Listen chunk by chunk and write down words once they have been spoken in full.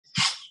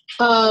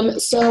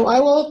So I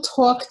will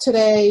talk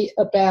today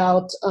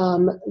about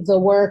the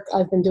work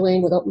I've been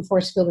doing with Open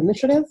Force Field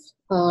Initiative.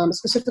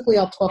 Specifically,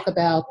 I'll talk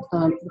about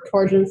the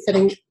torsion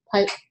fitting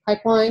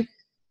pipeline,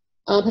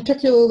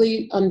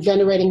 particularly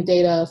generating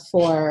data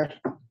for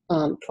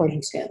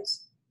torsion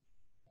scans.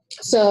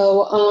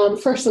 So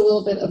first, a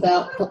little bit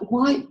about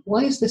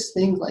why is this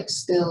thing like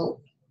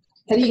still?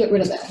 How do you get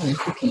rid of that?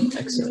 Click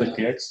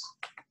the X.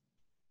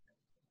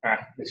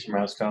 Is your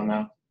mouse gone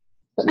now?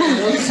 But no,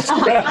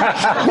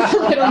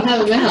 I don't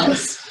have a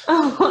mouse.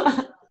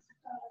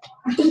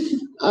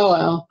 Oh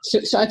well.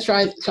 Should I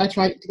try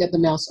to get the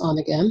mouse on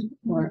again,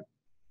 or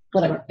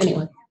whatever?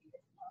 Anyway,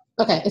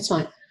 okay, it's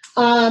fine.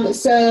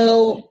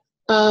 The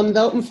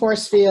Open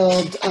Force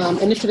Field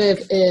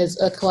Initiative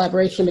is a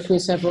collaboration between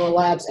several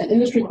labs and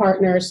industry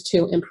partners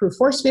to improve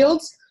force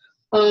fields.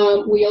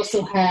 We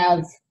also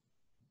have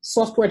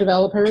software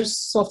developers,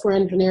 software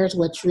engineers,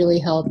 which really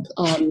help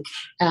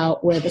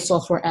out with the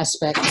software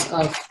aspects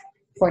of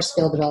force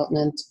field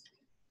development.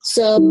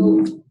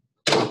 So,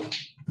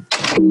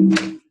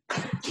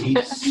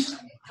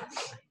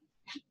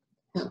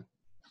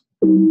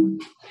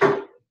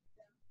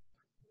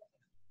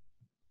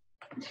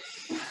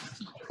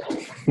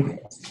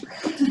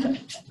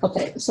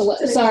 okay. So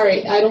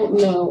sorry, I don't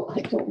know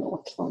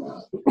what's going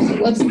on.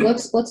 So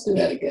let's do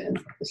that again.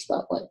 The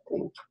spotlight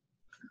thing,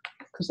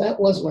 because that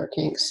was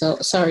working. So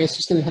sorry, it's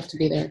just going to have to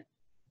be there.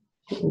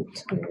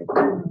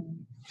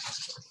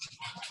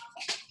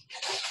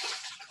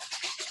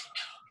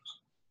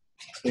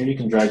 Maybe you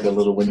can drag the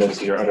little window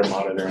to your other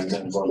monitor and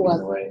then blow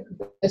it away.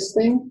 This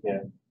thing? Yeah,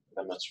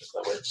 I'm not sure if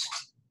that works.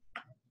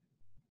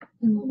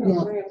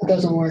 No, it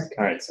doesn't work.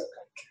 All right, so.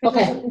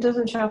 Okay. It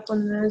doesn't show up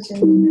on the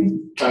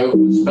Zoom. I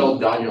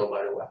spelled Daniel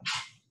by the way.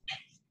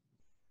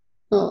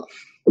 Oh.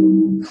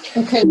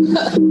 Okay.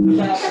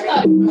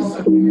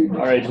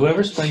 All right,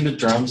 whoever's playing the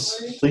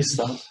drums, please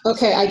stop.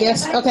 Okay, I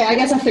guess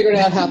I figured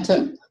out how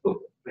to.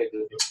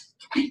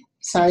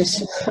 Sorry,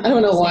 I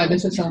don't know why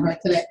this is so hard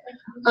today.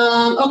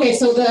 Okay,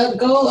 so the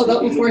goal of the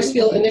Open Force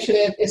Field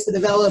Initiative is to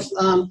develop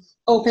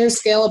open,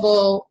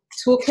 scalable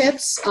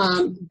toolkits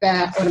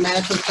that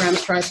automatically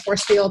parameterize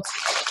force fields.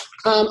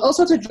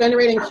 Also to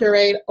generate and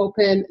curate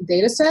open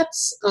data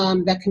sets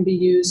that can be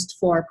used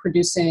for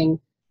producing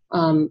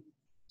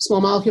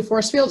small molecule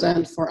force fields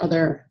and for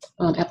other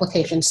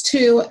applications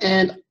too,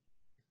 and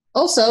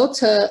also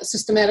to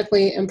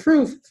systematically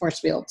improve force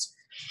fields.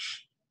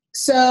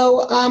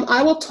 So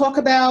I will talk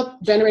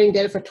about generating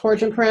data for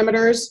torsion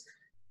parameters.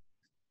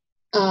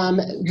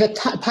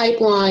 The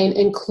pipeline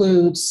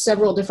includes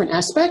several different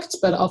aspects,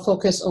 but I'll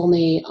focus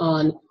only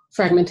on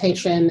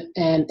fragmentation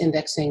and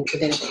indexing the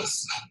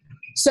database.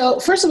 So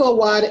first of all,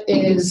 what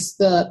is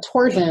the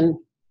torsion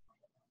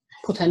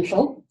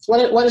potential?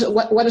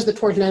 What is the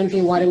torsion energy,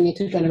 and why do we need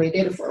to generate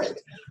data for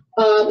it?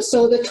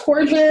 So the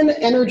torsion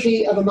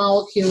energy of a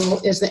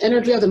molecule is the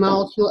energy of the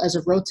molecule as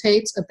it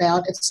rotates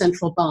about its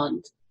central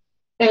bond.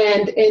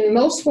 And in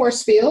most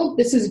force field,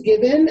 this is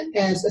given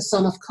as a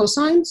sum of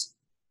cosines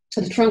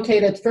to the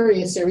truncated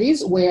Fourier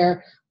series,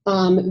 where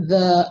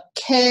the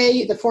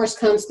K, the force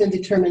constant,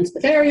 determines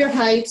the barrier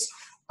height,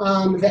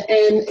 the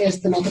N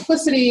is the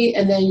multiplicity,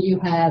 and then you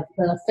have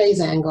the phase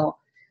angle.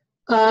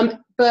 And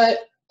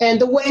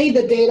the way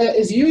the data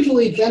is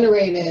usually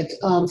generated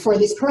for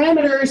these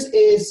parameters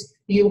is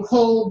you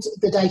hold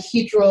the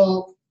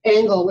dihedral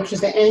angle, which is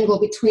the angle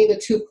between the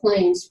two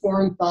planes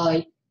formed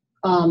by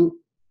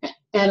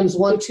atoms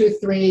 1, 2,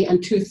 3,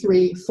 and 2,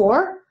 3,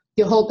 4.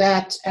 You hold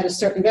that at a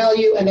certain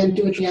value and then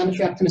do a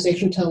geometry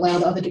optimization to allow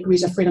the other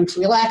degrees of freedom to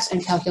relax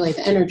and calculate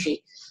the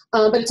energy.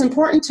 But it's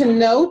important to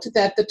note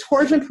that the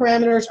torsion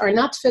parameters are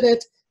not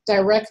fitted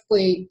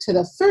directly to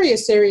the Fourier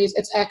series.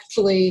 It's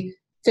actually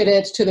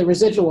fitted to the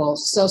residuals.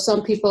 So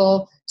some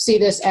people see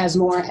this as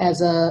more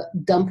as a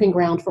dumping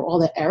ground for all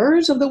the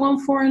errors of the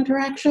 1,4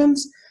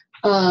 interactions.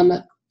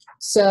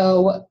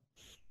 So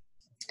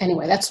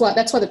anyway, that's what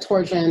the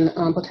torsion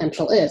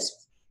potential is.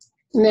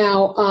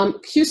 Now,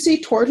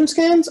 QC torsion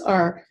scans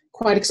are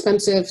quite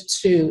expensive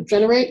to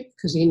generate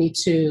because you need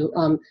to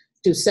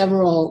do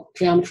several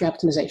geometry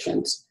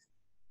optimizations.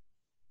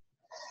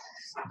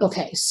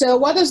 Okay, so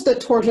what does the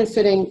torsion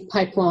fitting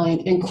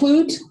pipeline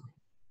include?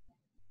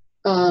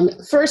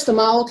 First, the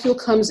molecule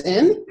comes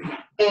in,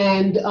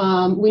 and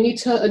we need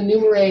to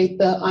enumerate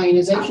the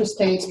ionization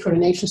states,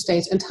 protonation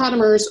states, and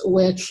tautomers,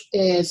 which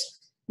is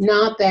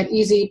not that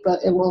easy,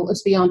 but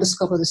it's beyond the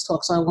scope of this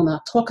talk, so I will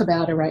not talk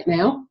about it right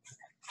now.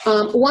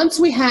 Once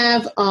we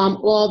have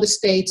all the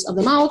states of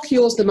the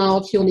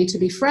molecule need to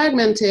be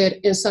fragmented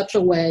in such a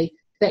way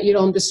that you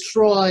don't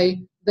destroy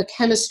the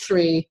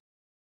chemistry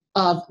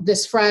of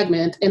this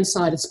fragment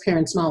inside its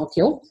parent's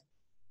molecule.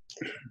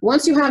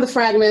 Once you have the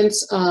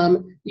fragments,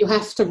 you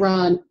have to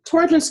run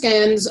torsion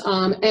scans,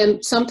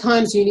 and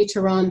sometimes you need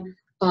to run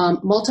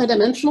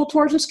multidimensional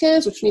torsion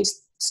scans, which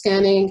means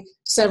scanning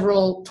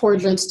several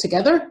torsions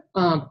together,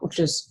 which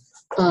is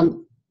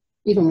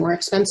even more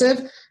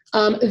expensive.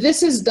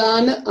 This is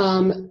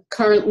done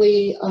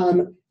currently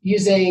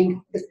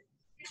using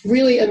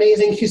really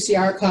amazing QC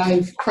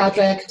archive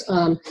project,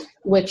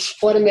 which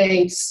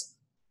automates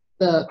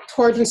the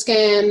torsion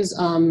scans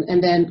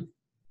and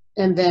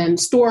then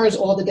stores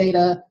all the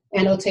data,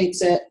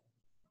 annotates it,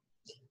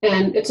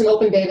 and it's an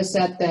open database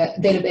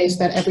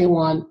that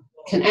everyone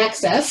can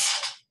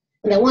access.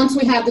 And then once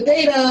we have the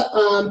data,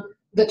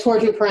 the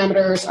torsion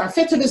parameters are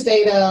fit to this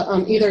data,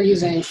 either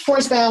using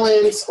force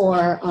balance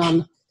or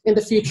in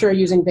the future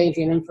using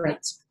Bayesian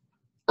inference.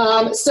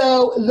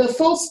 So the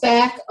full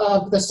stack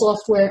of the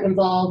software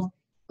involved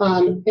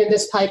in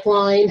this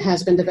pipeline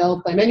has been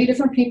developed by many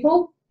different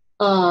people.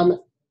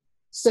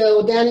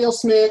 So Daniel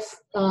Smith,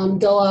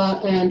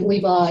 Doa, and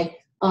Levi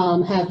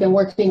have been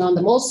working on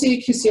the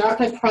MolC QC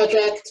archive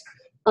project,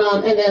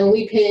 and then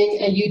Li Ping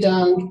and Yu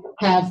Deng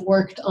have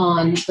worked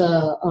on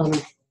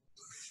the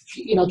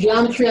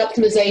geometry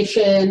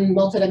optimization,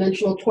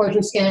 multidimensional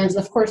torsion scans,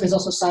 and of course there's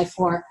also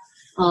Sci4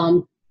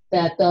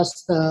 that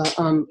does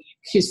the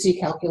QC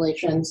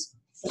calculations.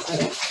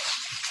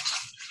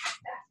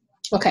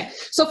 Okay,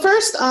 so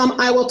first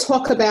I will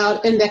talk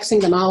about indexing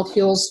the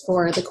molecules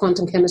for the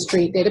quantum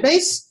chemistry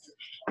database.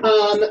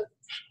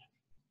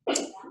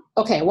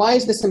 Okay, why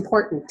is this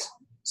important?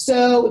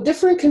 So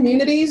different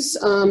communities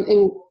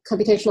in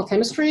computational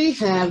chemistry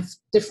have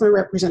different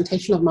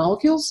representation of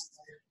molecules.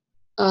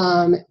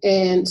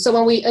 And so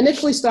when we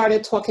initially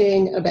started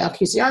talking about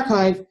QC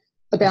archive,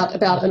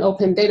 about an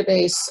open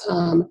database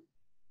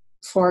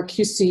for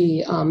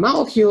QC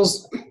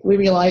molecules, we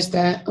realized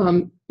that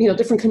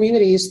different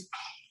communities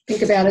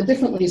think about it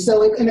differently.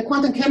 So in the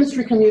quantum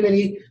chemistry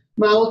community,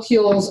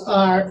 molecules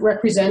are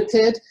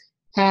represented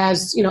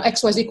as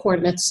XYZ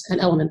coordinates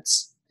and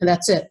elements, and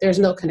that's it. There's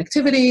no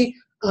connectivity.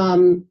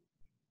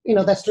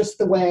 That's just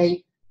the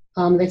way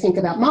they think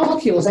about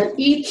molecules, and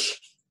each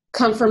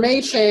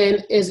conformation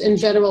is in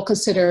general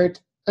considered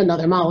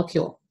another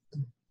molecule.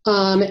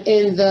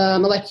 In the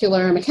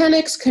molecular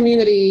mechanics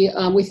community,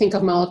 we think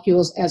of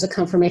molecules as a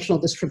conformational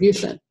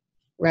distribution,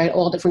 right?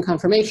 All different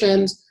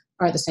conformations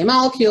are the same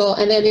molecule,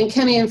 and then in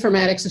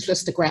cheminformatics, it's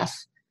just a graph.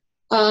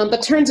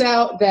 But turns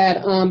out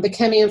that the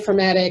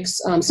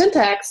cheminformatics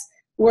syntax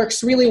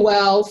works really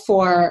well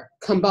for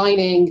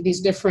combining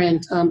these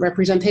different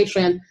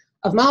representation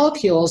of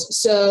molecules.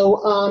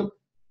 So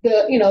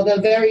the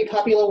very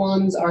popular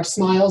ones are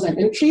SMILES and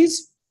INTRIs.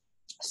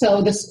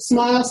 So this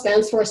SMILE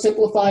stands for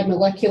Simplified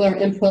Molecular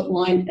Input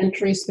Line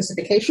Entry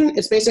Specification.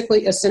 It's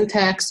basically a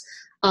syntax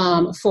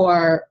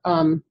for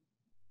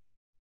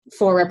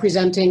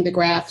representing the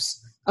graphs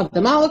of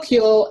the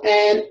molecule.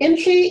 And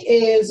INTRI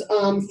is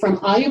from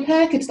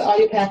IUPAC. It's the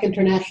IUPAC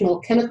International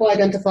Chemical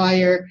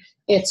Identifier.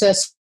 It's a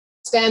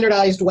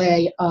standardized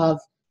way of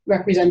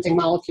representing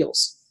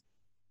molecules.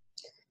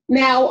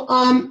 Now,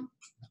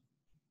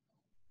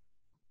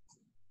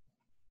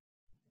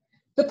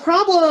 the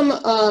problem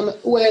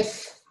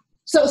with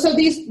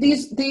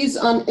these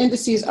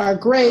indices are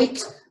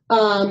great,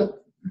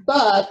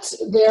 but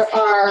there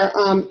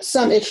are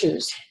some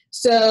issues.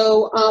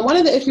 So one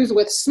of the issues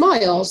with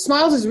SMILES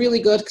is really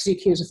good because you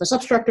can use it for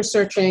substructure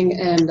searching,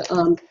 and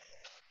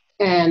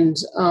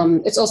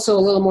it's also a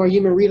little more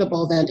human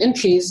readable than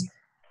INTRIs.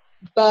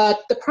 But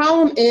the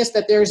problem is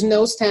that there's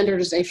no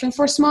standardization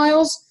for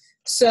SMILES.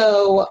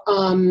 So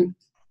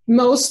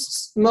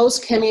most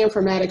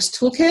cheminformatics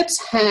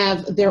toolkits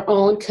have their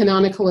own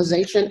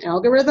canonicalization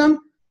algorithm.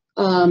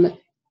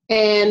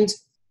 And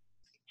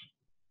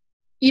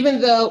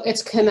even though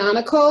it's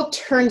canonical,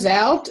 turns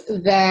out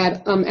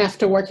that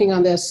after working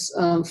on this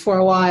for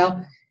a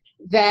while,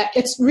 that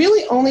it's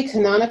really only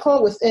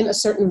canonical within a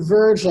certain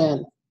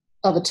version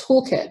of a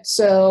toolkit.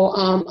 So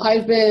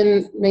I've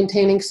been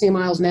maintaining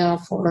CMILES now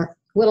for a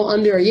little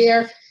under a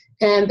year,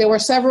 and there were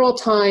several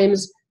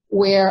times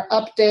where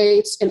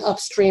updates in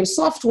upstream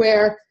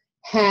software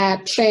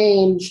had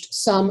changed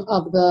some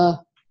of the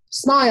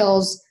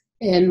SMILES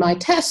in my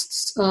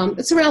tests.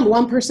 It's around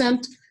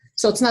 1%,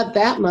 so it's not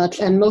that much,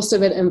 and most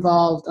of it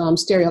involved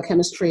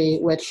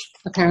stereochemistry, which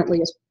apparently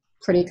is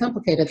pretty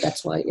complicated.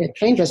 That's why it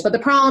changes. But the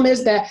problem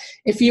is that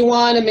if you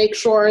want to make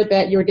sure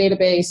that your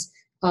database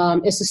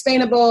is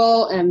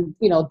sustainable and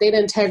data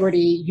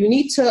integrity, you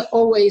need to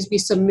always be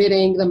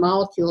submitting the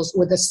molecules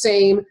with the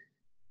same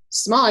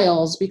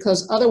SMILES,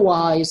 because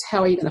otherwise,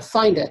 how are you going to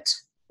find it,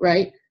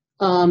 right?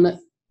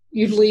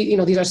 Usually,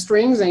 these are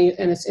strings,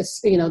 and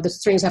it's the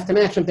strings have to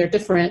match if they're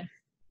different,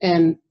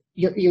 and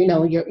you're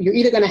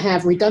either going to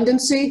have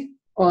redundancy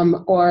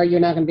or you're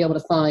not going to be able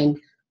to find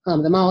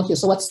the molecule.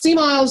 So what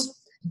CMILES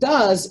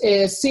does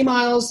is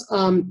CMILES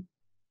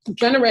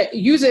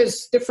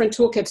uses different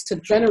toolkits to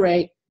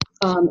generate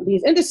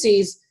these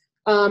indices,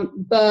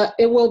 but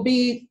it will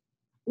be,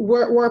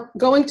 we're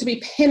going to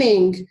be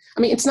pinning,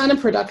 it's not in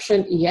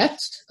production yet,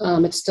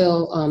 it's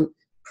still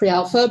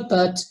pre-alpha,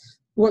 but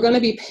we're going to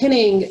be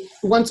pinning,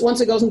 once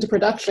it goes into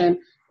production,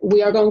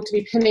 we are going to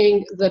be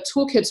pinning the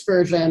toolkit's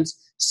versions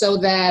so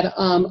that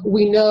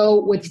we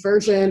know which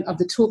version of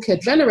the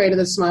toolkit generated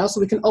the SMILES,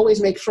 so we can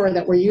always make sure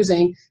that we're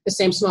using the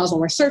same SMILES when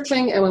we're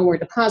searching and when we're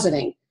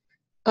depositing.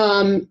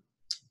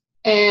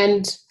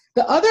 And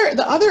The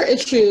other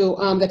issue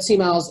that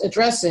CMILES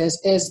addresses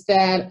is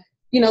that,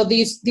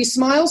 these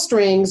SMILE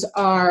strings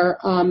are,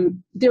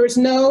 there is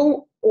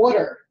no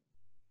order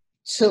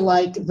to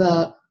like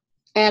the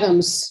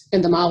atoms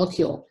in the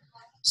molecule.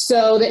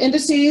 So the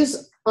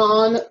indices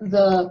on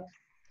the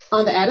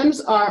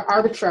atoms are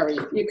arbitrary.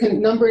 You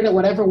can number it in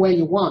whatever way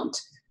you want.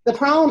 The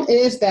problem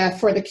is that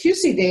for the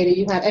QC data,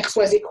 you have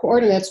XYZ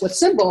coordinates with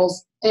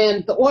symbols,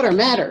 and the order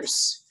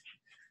matters.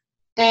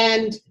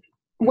 And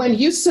when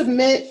you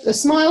submit the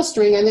SMILE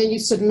string and then you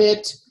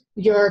submit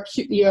your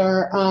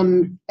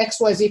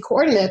XYZ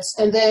coordinates,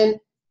 and then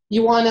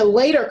you want to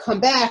later come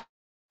back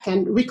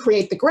and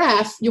recreate the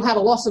graph, you have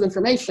a loss of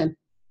information.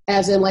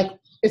 As in, like,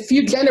 if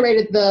you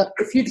generated the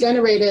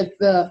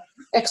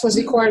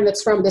XYZ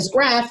coordinates from this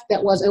graph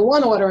that was in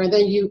one order, and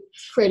then you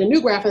create a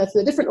new graph and that's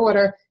in a different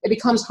order, it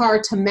becomes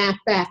hard to map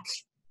back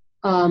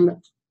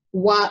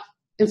what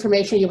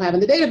information you have in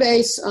the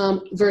database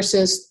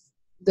versus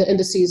the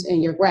indices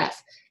in your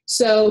graph.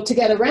 So to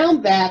get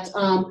around that,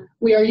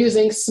 we are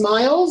using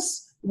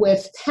SMILES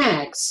with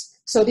tags.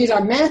 So these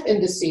are math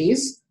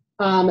indices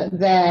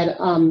that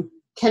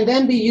can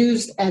then be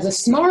used as a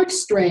smart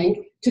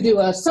string to do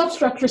a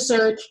substructure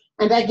search,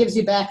 and that gives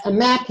you back a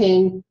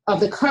mapping of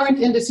the current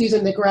indices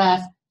in the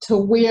graph to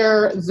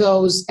where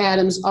those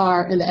atoms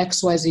are in the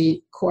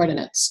XYZ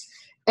coordinates.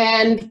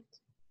 And,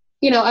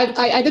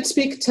 I did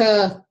speak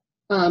to,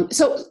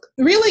 so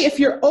really if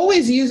you're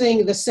always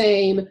using the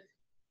same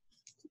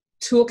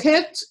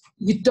toolkit,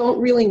 you don't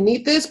really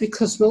need this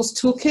because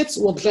most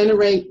toolkits will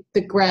generate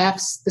the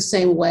graphs the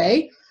same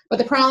way. But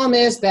the problem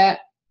is that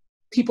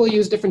people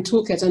use different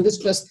toolkits, and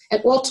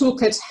all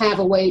toolkits have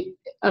a way,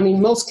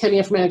 most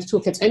cheminformatics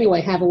toolkits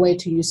anyway have a way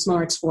to use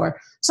smarts for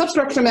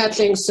substructure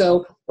matching.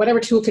 So whatever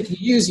toolkit you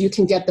use, you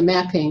can get the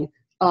mapping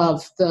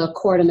of the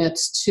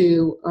coordinates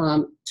to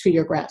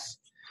your graph.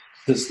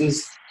 Does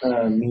this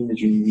mean that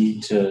you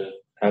need to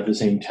have the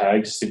same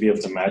tags to be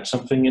able to match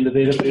something in the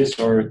database,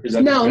 or is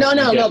that no,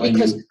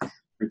 because you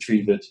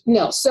retrieve it?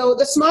 No, so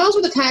the SMILES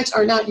with the tags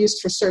are not used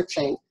for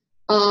searching.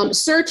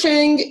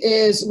 Searching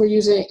is, we're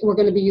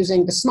going to be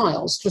using the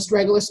SMILES, just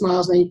regular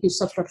SMILES, and then you can use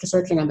substructure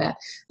searching on that.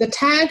 The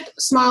tagged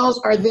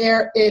SMILES are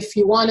there if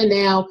you want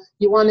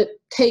to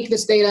take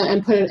this data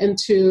and put it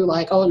into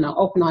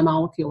OpenEye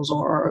molecules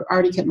or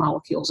RDKit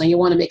molecules, and you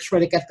want to make sure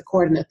to get the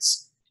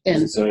coordinates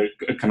in. It's a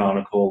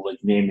canonical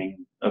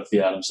naming of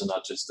the atoms and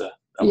not just the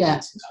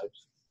elements and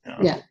types.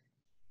 Yeah.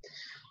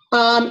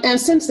 And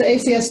since the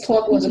ACS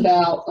talk was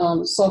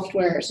about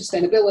software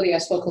sustainability, I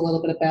spoke a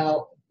little bit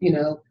about,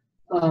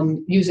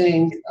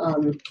 using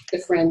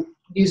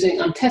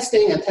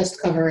testing and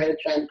test coverage.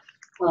 And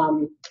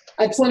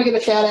I just want to give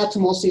a shout out to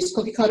Molsey's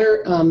Cookie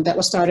Cutter that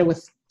was started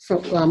with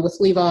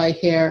Levi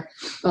here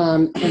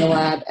in the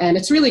lab. And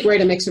it's really great.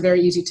 It makes it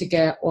very easy to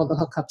get all the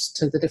hookups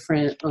to the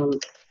different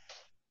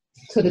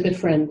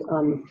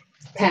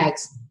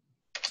tags.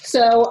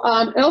 So,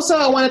 and also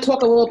I want to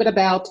talk a little bit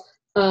about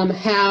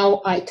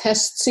how I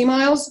test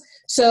CMILES.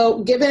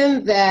 So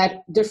given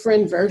that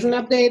different version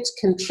updates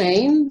can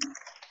change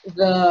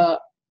the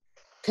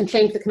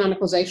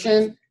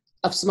canonicalization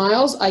of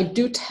SMILES, I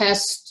do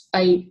test,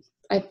 I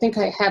think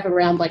I have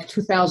around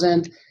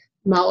 2,000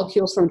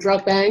 molecules from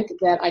Drug Bank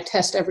that I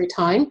test every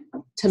time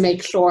to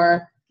make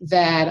sure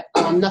that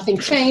nothing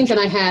changed, and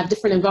I have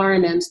different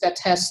environments that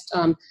test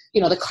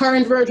the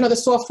current version of the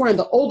software and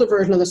the older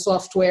version of the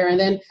software, and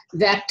then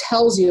that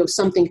tells you if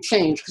something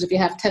changed, because if you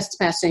have tests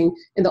passing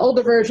in the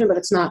older version but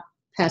it's not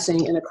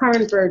passing in the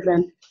current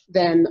version,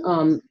 then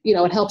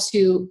it helps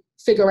you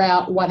figure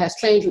out what has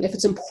changed and if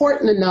it's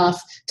important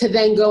enough to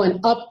then go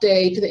and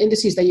update the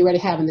indices that you already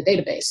have in the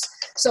database.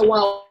 So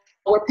while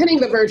we're pinning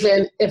the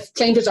version, if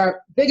changes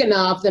are big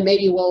enough, then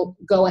maybe we'll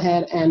go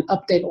ahead and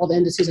update all the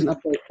indices and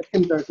update the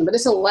pin version. But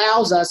this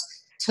allows us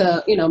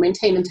to,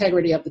 maintain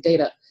integrity of the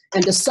data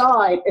and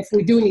decide if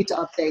we do need to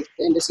update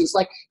the indices.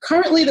 Like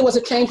currently, there was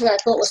a change that I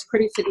thought was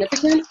pretty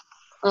significant,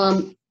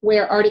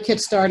 where RDKit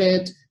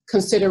started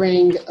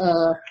considering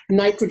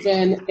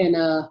nitrogen in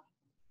a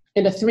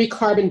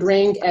 3-carbon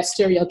ring as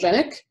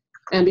stereogenic.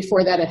 And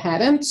before that, it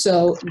hadn't.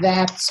 So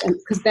that's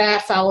because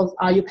that follows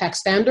IUPAC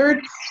standard.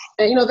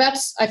 And,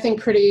 that's, I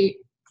think, pretty,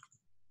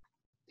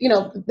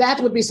 that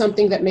would be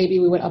something that maybe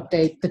we would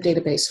update the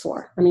database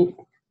for. I mean,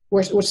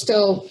 we're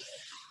still,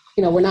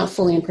 we're not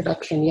fully in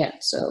production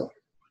yet. So,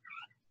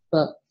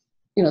 but,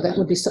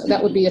 that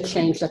would be a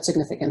change that's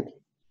significant.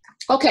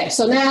 Okay,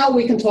 so now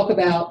we can talk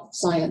about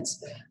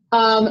science.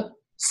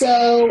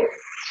 So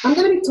I'm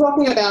going to be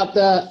talking about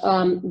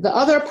the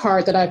other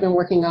part that I've been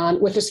working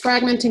on, which is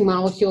fragmenting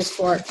molecules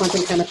for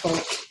quantum chemical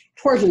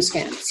torsion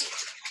scans.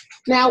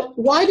 Now,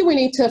 why do we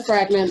need to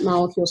fragment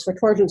molecules for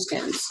torsion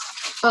scans?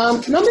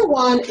 Number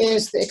one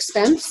is the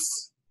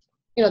expense.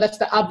 That's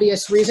the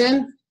obvious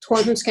reason.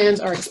 Torsion scans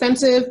are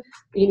expensive.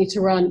 You need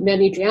to run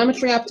many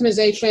geometry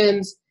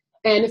optimizations.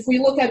 And if we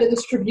look at the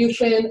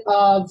distribution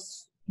of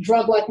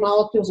drug-like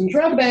molecules in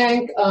Drug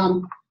Bank,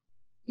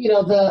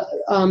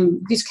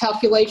 these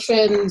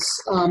calculations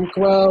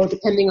grow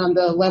depending on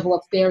the level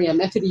of theory and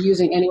method you're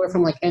using, anywhere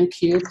from like n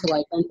cubed to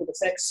like n to the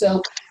 6.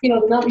 So, you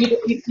want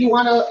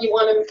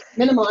to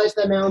minimize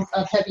the amount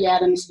of heavy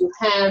atoms you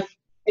have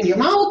in your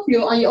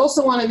molecule, and you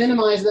also want to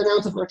minimize the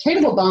amount of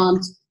rotatable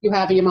bonds you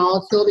have in your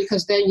molecule,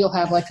 because then you'll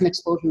have like an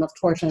explosion of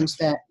torsions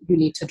that you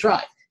need to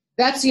drive.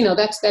 That's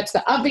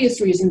the obvious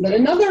reason. But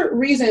another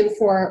reason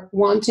for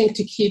wanting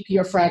to keep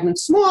your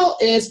fragments small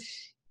is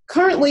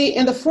currently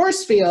in the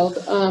force field,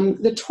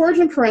 the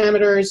torsion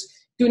parameters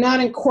do not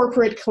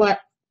incorporate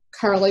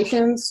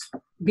correlations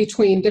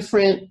between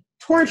different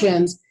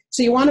torsions.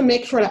 So you want to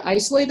make sure to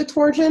isolate the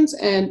torsions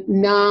and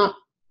not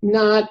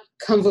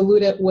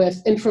convolute it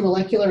with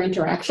intramolecular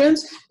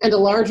interactions. And the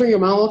larger your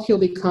molecule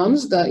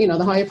becomes, the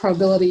higher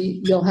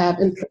probability you'll have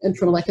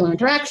intramolecular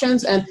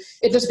interactions, and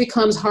it just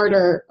becomes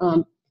harder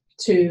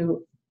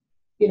to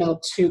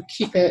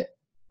keep it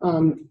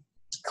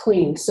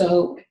clean.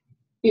 So,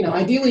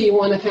 ideally you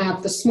want to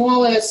have the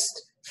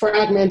smallest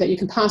fragment that you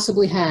can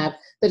possibly have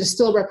that is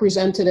still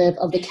representative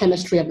of the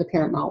chemistry of the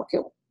parent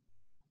molecule.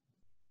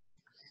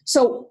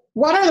 So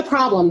what are the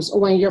problems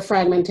when you're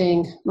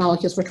fragmenting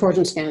molecules for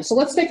torsion scans? So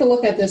let's take a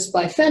look at this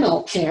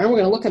biphenyl here. We're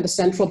going to look at the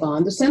central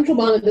bond. The central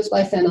bond of this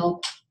biphenyl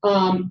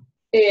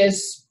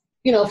is,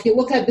 if you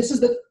look at, this is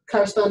the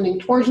corresponding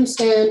torsion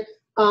scan.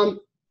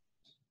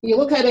 You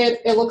look at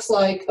it, it looks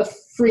like a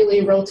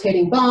freely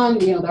rotating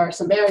bond. There are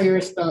some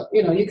barriers, but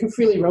you can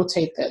freely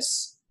rotate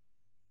this.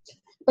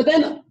 But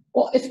then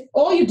if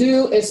all you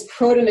do is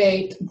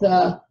protonate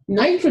the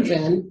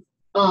nitrogen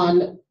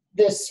on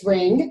this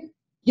ring,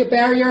 your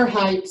barrier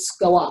heights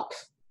go up.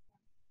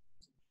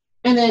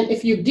 And then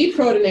if you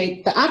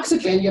deprotonate the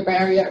oxygen, your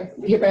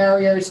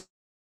barriers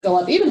go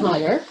up even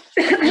higher.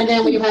 And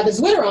then when you have this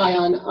Witter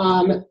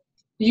ion,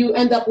 you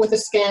end up with a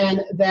scan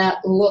that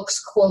looks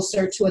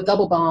closer to a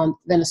double bond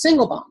than a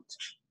single bond.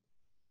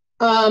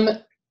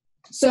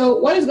 So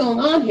what is going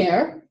on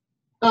here?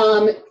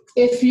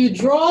 If you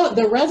draw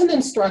the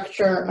resonance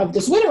structure of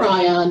this Witter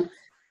ion,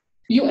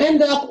 you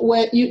end up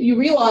with, you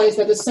realize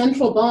that the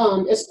central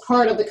bond is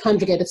part of the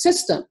conjugated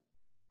system.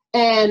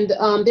 And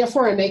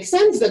therefore it makes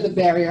sense that the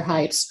barrier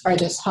heights are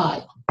this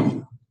high.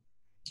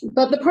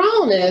 But the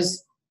problem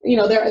is,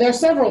 there are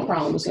several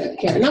problems here.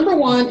 Number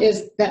one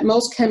is that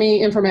most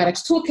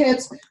cheminformatics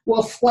toolkits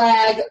will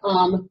flag,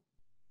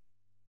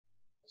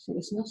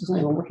 this mouse is not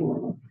even working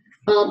well.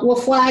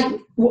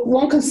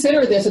 Won't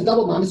consider this a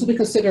double bond. This will be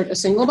considered a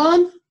single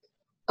bond.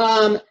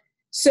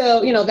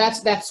 So,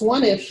 that's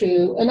one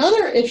issue.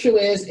 Another issue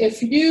is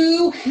if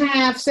you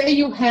have, say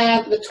you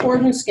have the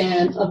torsion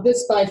scan of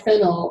this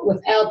biphenyl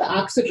without the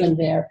oxygen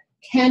there,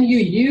 can you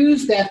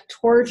use that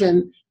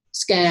torsion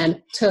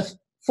scan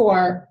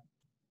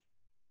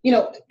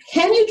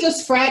can you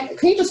just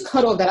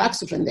cut off that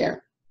oxygen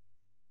there,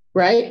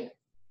 right?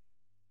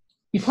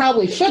 You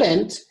probably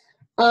shouldn't.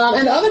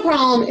 And the other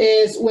problem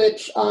is,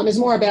 which is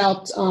more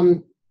about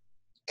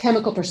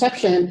chemical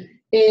perception,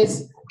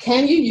 is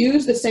can you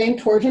use the same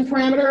torsion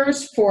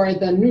parameters for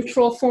the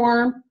neutral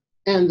form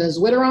and the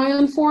Zwitter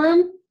ion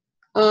form?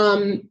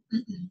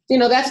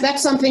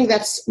 That's something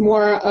that's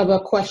more of a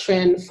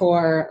question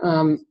for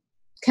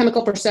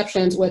chemical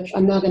perceptions, which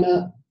I'm not going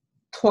to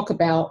talk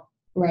about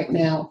right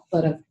now,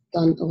 but I've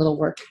done a little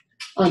work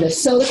on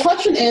this. So the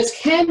question is,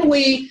 can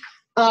we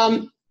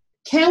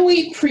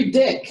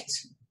predict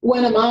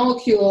when a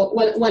molecule,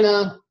 when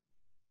a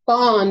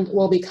bond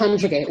will be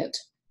conjugated?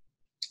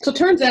 So it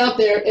turns out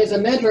there is a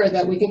measure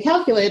that we can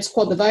calculate. It's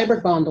called the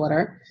Wiberg bond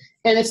order,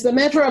 and it's the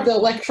measure of the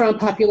electron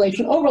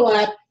population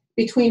overlap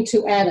between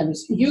two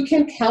atoms. You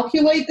can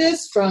calculate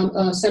this from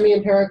a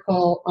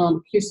semi-empirical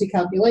QC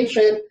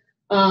calculation,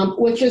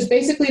 which is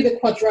basically the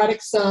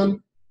quadratic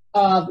sum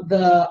of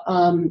the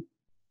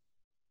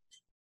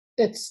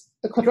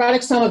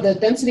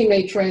density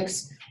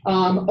matrix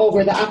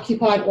over the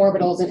occupied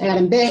orbitals in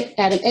atom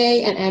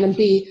A and atom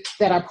B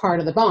that are part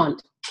of the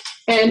bond.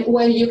 And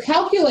when you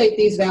calculate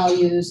these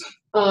values,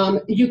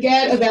 you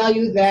get a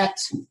value that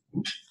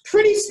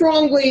pretty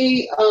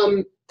strongly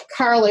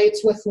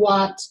correlates with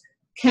what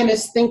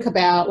chemists think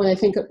about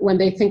when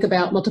they think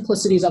about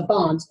multiplicities of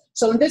bonds.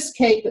 So in this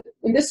case,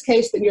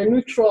 that your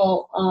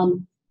neutral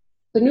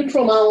the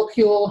neutral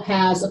molecule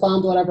has a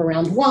bond order of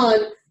around 1,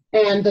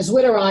 and the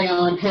Zwitter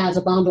ion has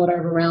a bond order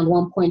of around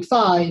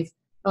 1.5,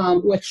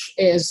 which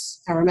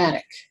is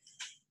aromatic.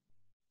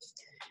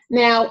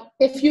 Now,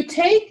 if you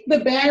take the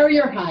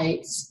barrier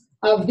heights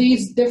of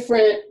these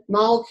different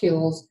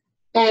molecules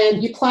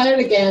and you plot it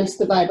against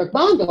the Wiberg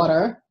bond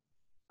order,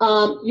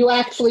 you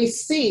actually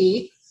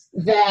see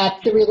that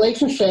the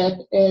relationship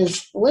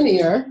is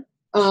linear,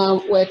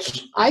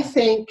 which I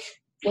think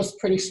was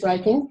pretty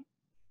striking.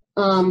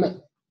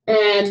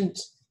 And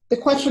the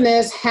question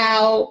is,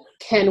 how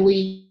can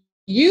we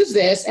use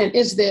this, and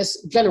is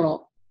this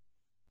general,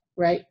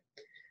 right?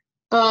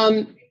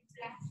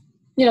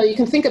 You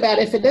can think about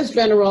if it is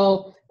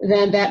general,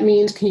 then that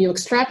means can you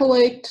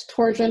extrapolate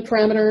torsion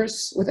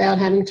parameters without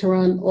having to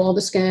run all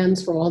the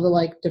scans for all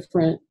the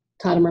different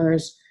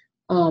tautomers?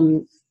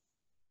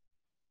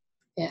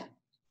 Yeah.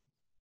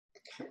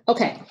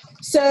 Okay,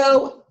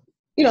 so,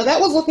 that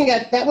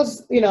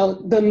was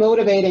the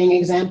motivating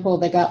example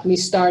that got me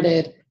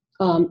started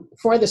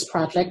for this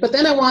project. But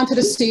then I wanted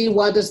to see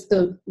what does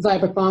the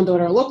Wiberg bond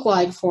order look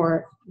like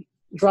for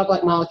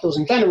drug-like molecules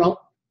in general.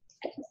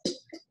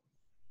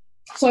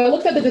 So I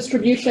looked at the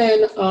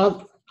distribution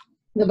of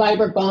the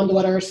Wiberg bond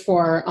orders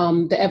for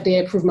the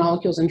FDA-approved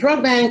molecules in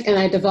drug bank, and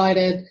I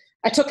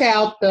took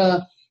out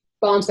the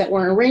bonds that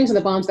were in rings and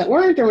the bonds that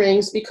weren't in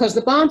rings, because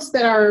the bonds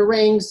that are in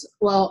rings,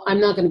 well, I'm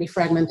not going to be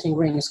fragmenting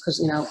rings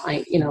because,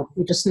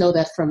 we just know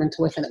that from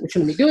intuition that we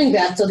shouldn't be doing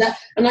that. So that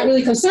I'm not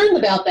really concerned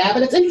about that,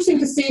 but it's interesting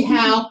to see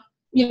how,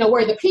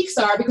 where the peaks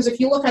are, because if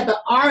you look at the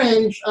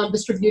orange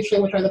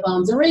distribution, which are the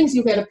bonds in rings,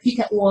 you get a peak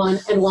at 1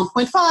 and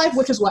 1.5,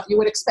 which is what you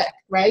would expect,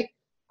 right?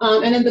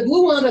 And in the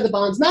blue one are the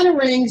bonds not in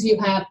rings. You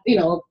have,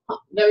 a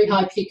very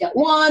high peak at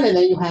 1, and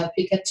then you have a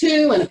peak at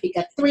 2 and a peak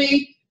at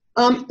 3.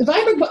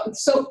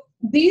 So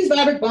these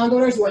Wiberg bond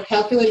orders were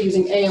calculated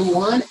using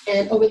AM1,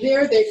 and over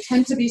there they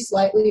tend to be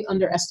slightly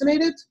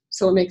underestimated.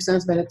 So it makes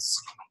sense that it's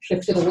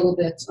shifted a little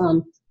bit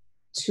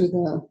to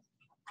the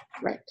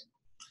right.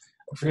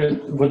 I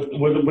forget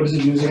what is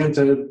it using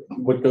into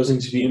what goes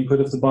into the input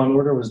of the bond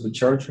order? Was the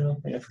charge or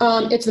something?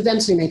 It's the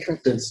density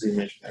matrix. Density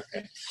matrix.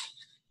 Okay.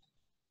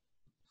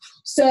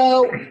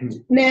 So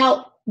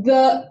now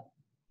the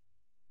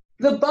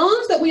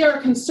bonds that we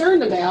are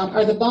concerned about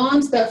are the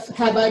bonds that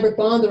have Wiberg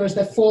bond orders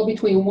that fall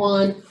between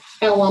 1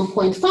 and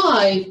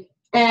 1.5.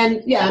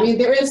 And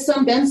there is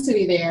some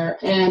density there,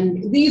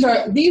 and these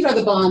are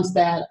the bonds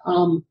that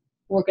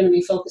we're going to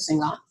be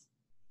focusing on.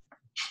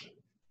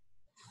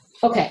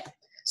 Okay,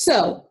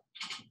 so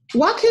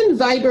what can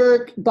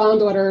Wiberg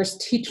bond orders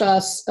teach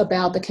us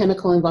about the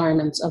chemical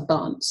environments of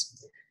bonds?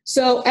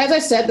 So as I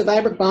said, the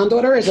Wiberg bond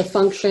order is a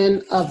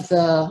function of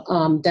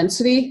the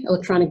density,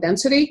 electronic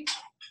density,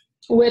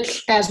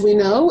 which, as we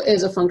know,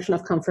 is a function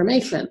of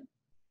conformation.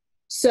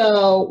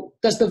 So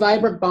does the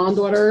Wiberg bond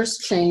orders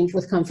change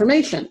with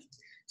conformation?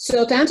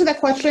 So to answer that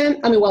question,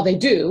 well, they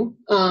do,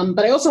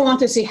 but I also want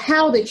to see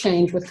how they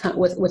change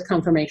with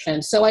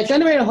conformation. So I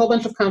generated a whole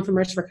bunch of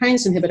conformers for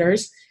kinase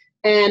inhibitors,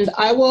 and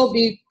I will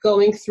be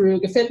going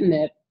through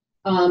gefitinib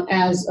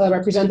as a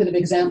representative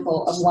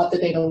example of what the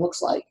data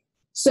looks like.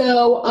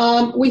 So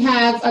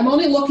I'm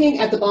only looking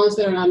at the bonds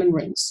that are not in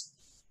rings.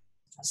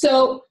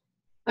 So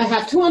I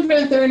have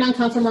 239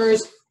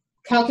 conformers,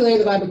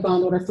 calculated the Wiberg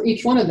bond order for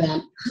each one of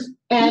them.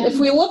 And if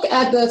we look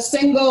at the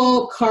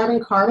single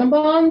carbon-carbon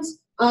bonds,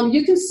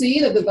 you can see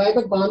that the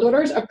Wiberg bond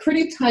orders are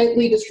pretty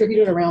tightly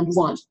distributed around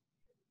 1,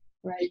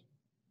 right?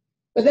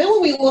 But then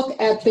when we look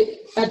at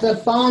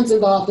the bonds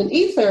involved in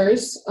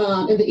ethers,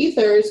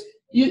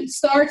 you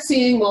start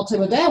seeing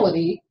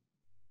multimodality.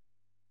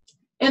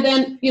 And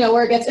then,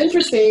 where it gets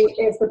interesting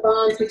is the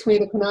bonds between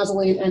the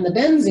quinazoline and the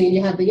benzene.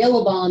 You have the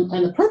yellow bond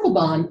and the purple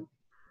bond.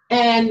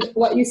 And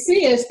what you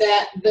see is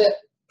that the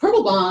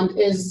purple bond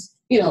is,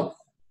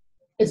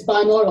 it's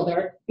bimodal.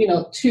 There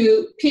are,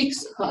 2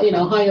 peaks,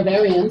 higher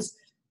variance.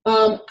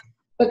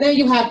 But then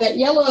you have that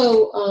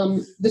yellow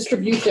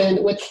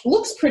distribution, which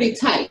looks pretty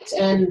tight.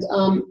 And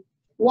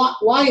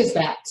why is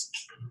that?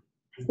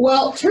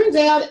 Well, it turns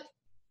out,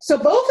 so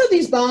both of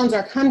these bonds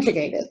are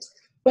conjugated.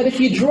 But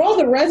if you draw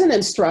the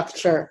resonance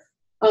structure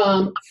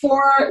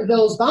for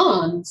those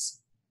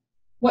bonds,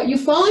 what you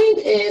find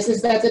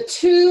is that the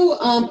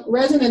 2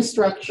 resonance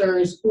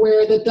structures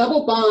where the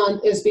double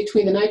bond is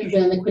between the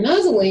nitrogen and the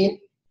quinazoline,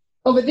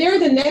 over there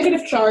the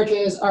negative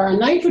charges are on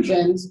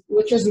nitrogens,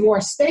 which is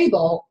more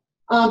stable.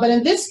 But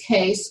in this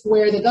case,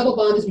 where the double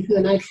bond is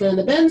between the nitrogen and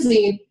the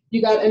benzene,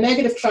 you got a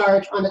negative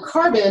charge on the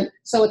carbon,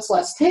 so it's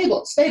less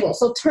stable.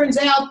 So it turns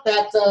out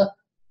that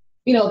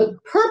the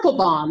purple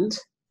bond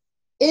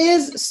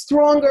is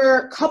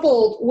stronger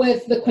coupled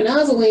with the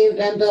quinazoline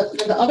than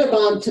the other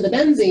bond to the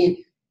benzene,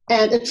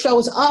 and it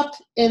shows up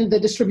in the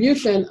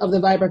distribution of the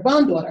Wiberg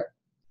bond order.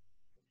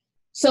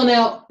 So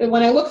now,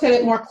 when I looked at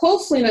it more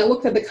closely and I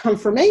looked at the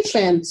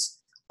conformations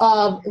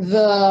of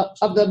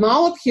the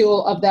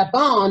molecule of that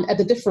bond at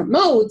the different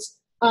modes,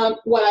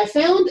 what I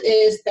found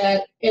is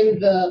that in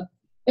the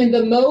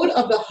mode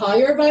of the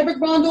higher Wiberg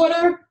bond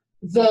order,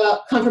 the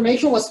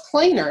conformation was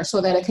planar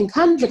so that it can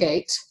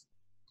conjugate.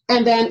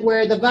 And then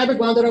where the Wiberg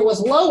bond order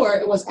was lower,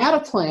 it was out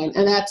of plane,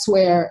 and that's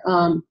where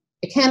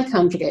it can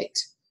conjugate.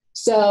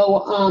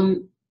 So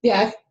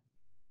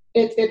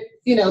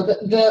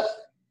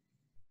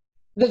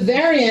the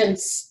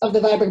variance of the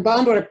Wiberg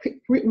bond order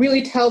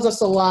really tells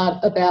us a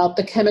lot about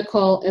the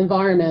chemical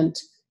environment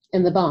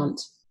in the bond.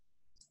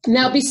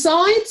 Now,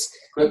 besides,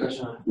 Quick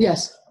question.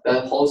 yes,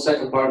 That whole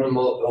second part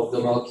of the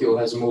molecule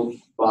has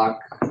moved back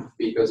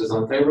because it's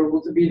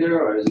unfavorable to be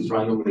there, or is it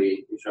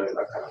randomly that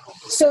kind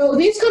of? So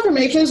these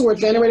conformations were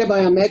generated by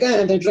Omega,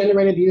 and they're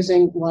generated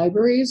using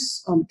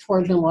libraries,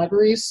 torsion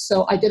libraries.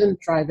 So I didn't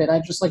drive it. I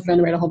just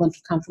generated a whole bunch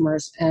of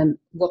conformers and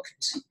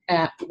looked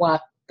at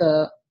what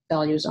the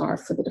values are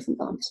for the different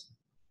bonds.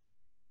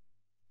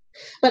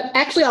 But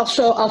actually, I'll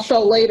show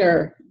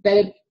later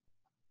that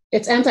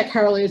it's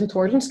anti-correlation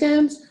torsion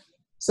scans.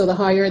 So the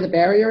higher the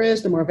barrier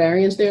is, the more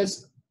variance there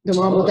is. the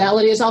more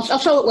modality is. I'll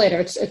show it later.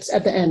 It's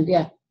at the end,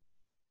 yeah.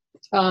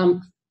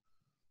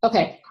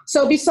 Okay,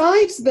 so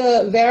besides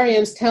the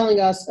variance telling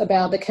us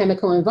about the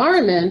chemical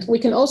environment, we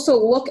can also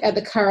look at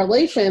the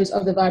correlations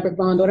of the Wiberg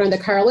bond order, and the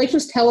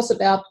correlations tell us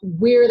about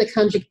where the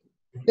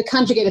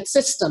conjugated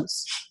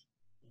systems.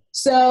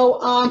 So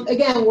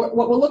again, what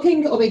we're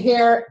looking over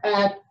here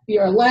at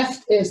your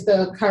left is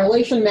the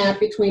correlation map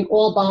between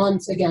all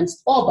bonds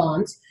against all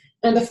bonds.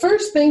 And the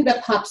first thing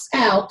that pops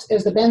out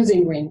is the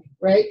benzene ring,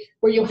 right?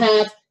 Where you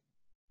have,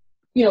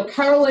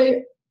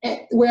 correlate,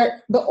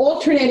 where the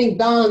alternating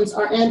bonds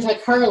are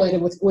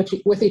anti-correlated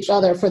with each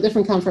other for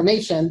different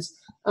conformations,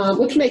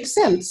 which makes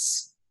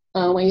sense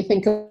when you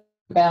think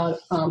about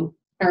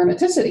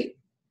aromaticity.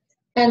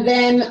 And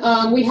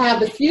then we have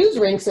the fused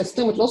ring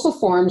system, which also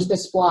forms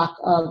this block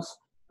of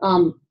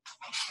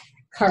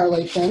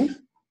correlation.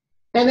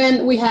 And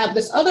then we have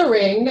this other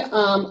ring,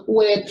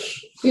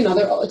 which,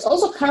 it's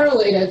also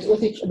correlated with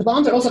the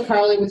bonds are also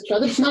correlated with each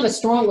other. It's not as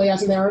strongly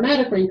as an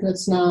aromatic ring because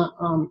it's not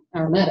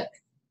aromatic.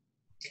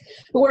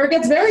 But where it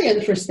gets very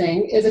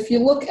interesting is if you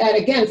look at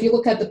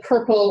the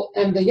purple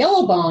and the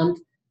yellow bond,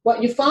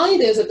 what you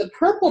find is that the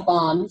purple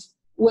bond,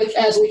 which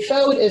as we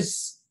showed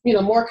is,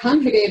 more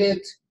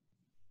conjugated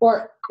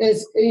or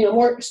is,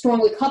 more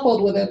strongly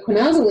coupled with a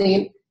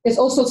quinazoline, is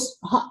also,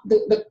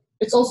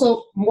 it's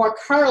also more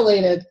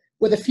correlated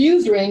with a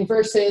fused ring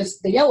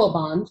versus the yellow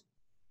bond.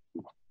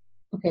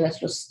 Okay, that's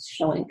just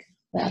showing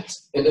that.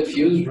 In the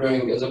fused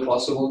ring, is it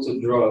possible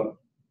to draw a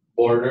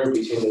border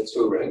between the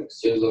two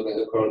rings, just looking at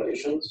the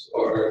correlations,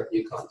 or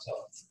you can't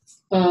tell?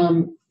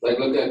 Like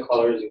looking at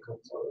colors, you can't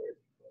tell, right?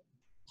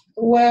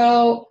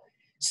 Well,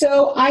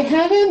 so I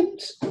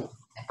haven't,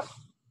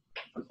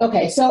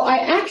 okay, so I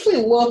actually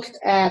looked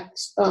at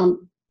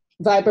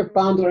Wiberg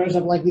bond orders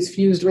of like these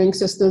fused ring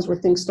systems where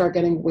things start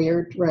getting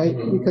weird, right?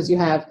 Mm-hmm. Because you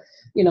have,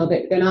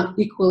 they're not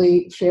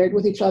equally shared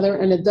with each other,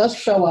 and it does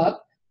show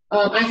up.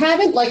 I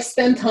haven't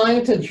spent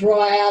time to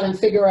draw out and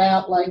figure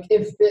out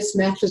if this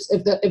matches,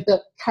 if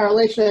the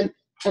correlation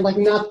and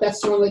not that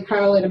strongly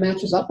correlated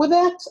matches up with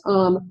that.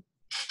 I'm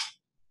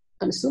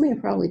assuming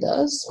it probably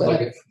does. But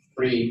like a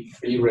free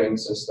ring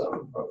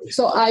system. Probably.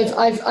 So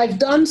I've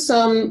done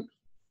some.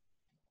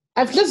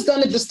 I've just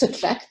done it just to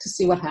check to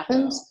see what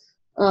happens.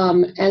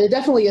 And it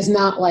definitely is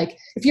not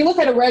if you look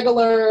at a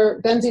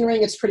regular benzene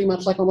ring, it's pretty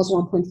much almost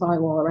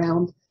 1.5 all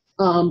around.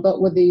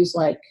 But with these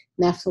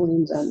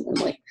naphthalines and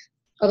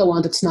other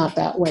ones, it's not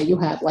that way. You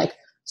have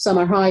some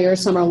are higher,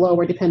 some are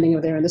lower, depending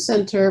if they're in the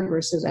center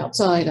versus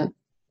outside. And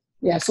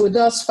yeah, so it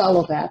does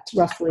follow that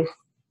roughly.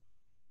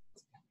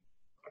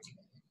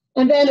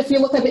 And then if you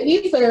look at the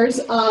ethers,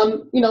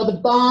 the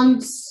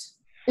bonds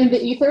in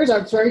the ethers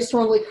are very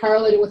strongly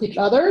correlated with each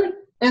other.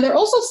 And they're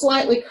also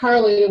slightly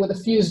correlated with a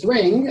fused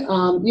ring.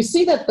 You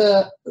see that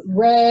the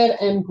red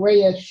and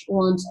grayish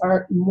ones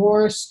are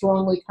more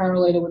strongly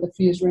correlated with a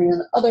fused ring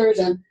than others.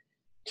 And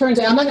turns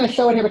out, I'm not going to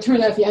show it here, but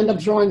turns out if you end up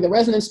drawing the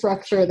resonance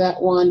structure,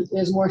 that one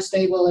is more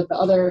stable if the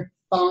other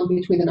bond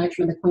between the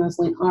nitrogen and the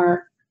quinazoline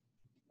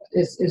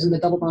is in the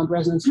double bond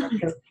resonance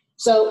structure.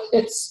 So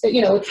it's,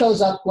 it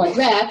shows up like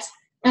that.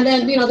 And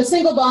then, the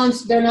single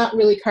bonds, they're not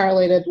really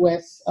correlated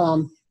with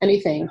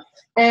anything.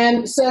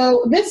 And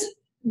so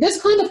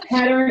this kind of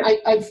pattern,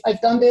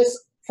 I've done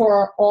this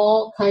for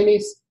all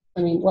kinase,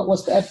 what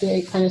was the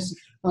FDA kinase,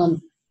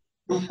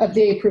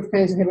 FDA approved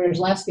kinase inhibitors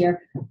last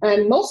year,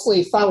 and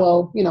mostly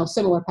follow,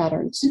 similar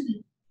patterns.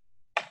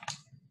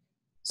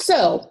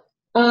 So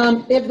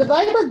if the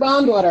Wiberg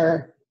bond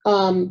order,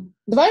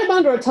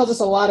 tells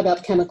us a lot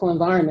about chemical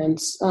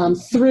environments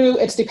through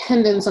its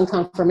dependence on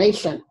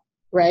conformation,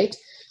 right?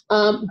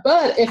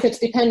 But if it's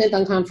dependent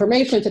on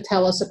conformation to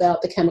tell us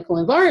about the chemical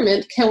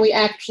environment, can we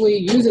actually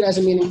use it as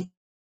a meaningful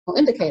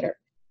indicator?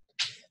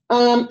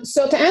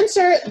 So to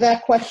answer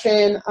that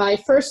question, I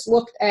first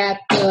looked at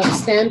the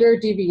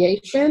standard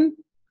deviation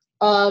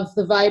of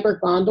the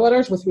Wiberg bond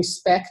orders with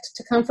respect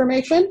to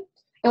conformation.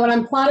 And what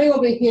I'm plotting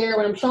over here,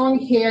 what I'm showing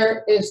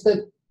here is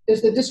the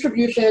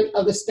distribution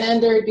of the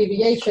standard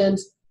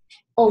deviations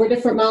over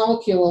different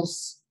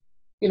molecules,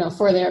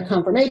 for their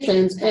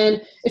conformations. And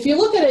if you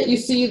look at it, you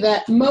see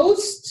that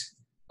most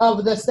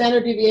of the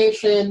standard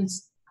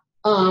deviations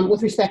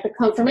with respect to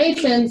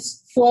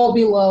conformations fall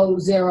below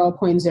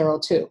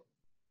 0.02.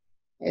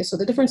 Okay, so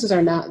the differences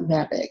are not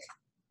that big.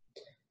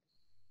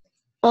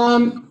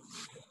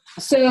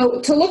 So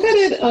to look at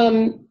it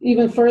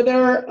even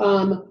further,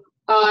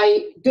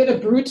 I did a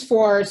brute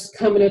force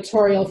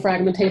combinatorial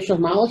fragmentation of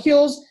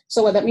molecules.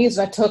 So what that means is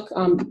I took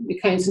the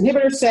kinase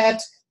inhibitor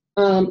set,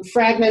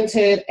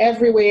 fragmented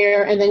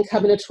everywhere, and then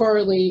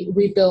combinatorially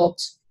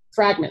rebuilt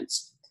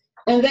fragments.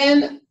 And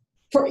then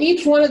for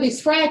each one of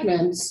these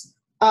fragments,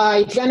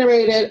 I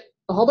generated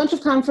a whole bunch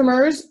of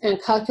conformers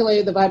and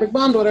calculated the Wiberg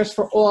bond orders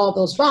for all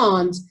those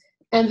bonds,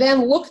 and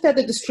then looked at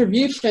the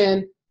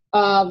distribution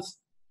of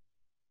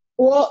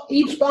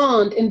each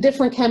bond in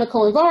different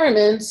chemical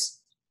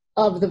environments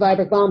of the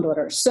Wiberg bond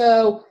order.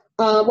 So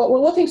what we're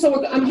looking,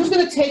 I'm just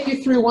going to take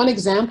you through one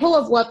example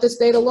of what this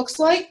data looks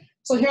like.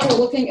 So here we're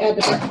looking at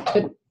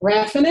the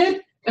grafinid,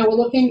 and we're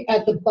looking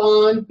at the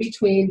bond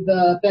between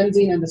the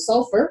benzene and the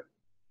sulfur.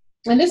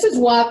 And this is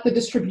what the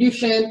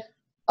distribution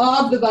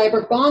of the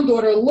Wiberg bond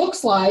order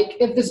looks like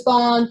if this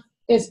bond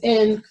is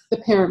in the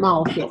parent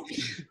molecule.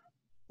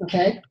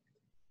 Okay?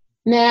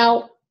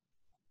 Now,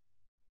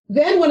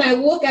 then when I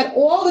look at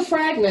all the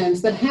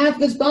fragments that have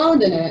this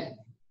bond in it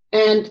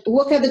and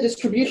look at the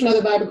distribution of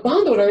the Wiberg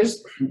bond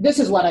orders, this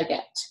is what I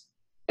get.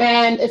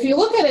 And if you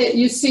look at it,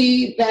 you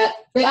see that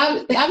they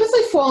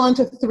obviously fall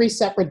into 3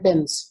 separate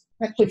bins.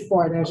 Actually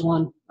 4, there's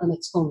one on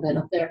its own bin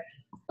up there.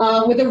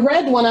 With the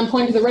red one, I'm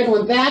pointing to the red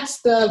one,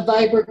 that's the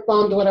Wiberg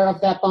bond order of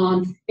that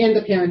bond in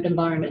the parent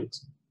environment,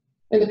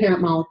 in the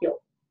parent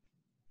molecule.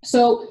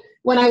 So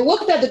when I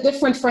looked at the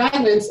different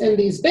fragments in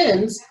these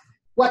bins,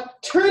 what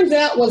turns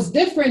out was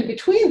different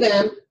between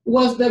them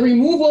was the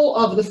removal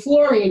of the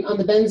fluorine on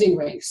the benzene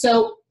ring.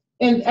 So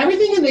in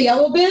everything in the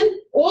yellow bin,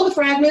 all the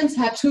fragments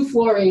had 2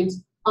 fluorines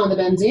on the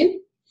benzene.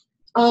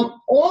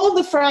 All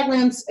the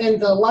fragments in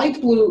the light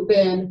blue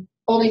bin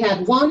only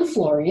had 1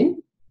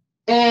 fluorine.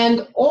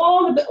 And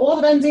all the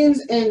benzenes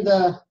in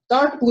the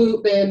dark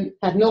blue bin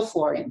had no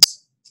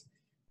fluorines.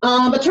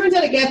 But turns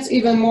out it gets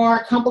even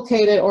more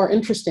complicated or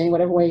interesting,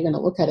 whatever way you're going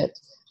to look at it,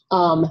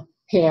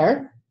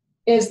 here,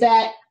 is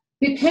that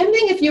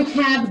depending if you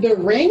have the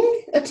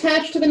ring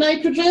attached to the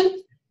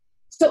nitrogen,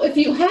 so if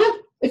you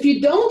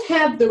don't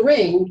have the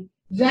ring,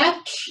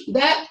 that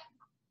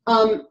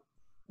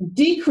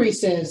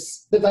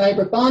decreases the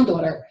Wiberg bond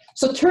order.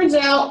 So it turns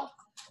out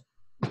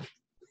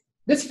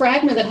this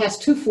fragment that has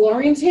 2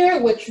 fluorines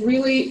here, which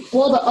really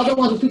all the other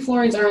ones with 2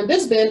 fluorines are in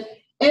this bin,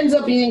 ends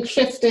up being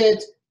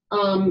shifted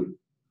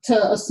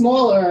to a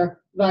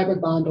smaller Wiberg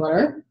bond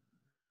order.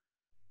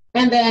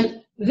 And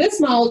then this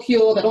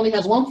molecule that only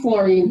has 1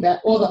 fluorine, that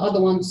all the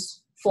other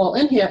ones fall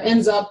in here,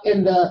 ends up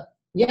in the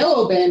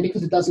yellow bin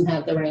because it doesn't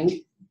have the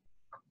ring.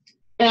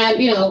 And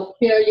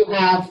here you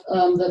have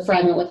the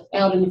fragment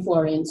without any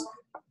fluorines.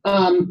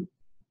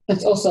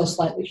 It's also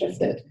slightly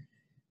shifted.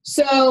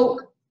 So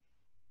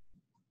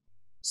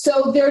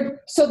the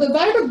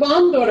Wiberg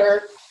bond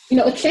order,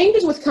 it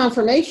changes with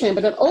conformation,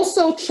 but it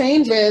also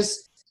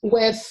changes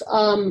with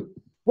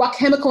what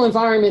chemical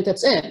environment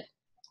it's in.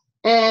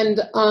 And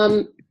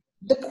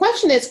the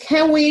question is,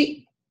 can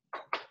we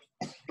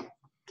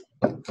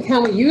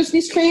use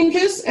these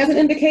changes as an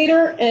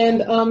indicator?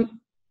 And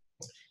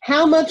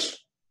how much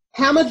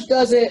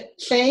does it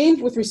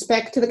change with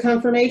respect to the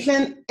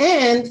conformation?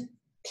 And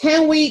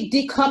can we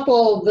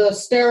decouple the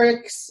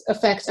sterics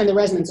effects and the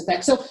resonance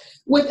effects? So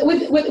with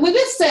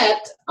this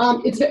set,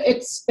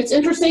 it's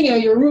interesting.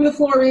 You remove the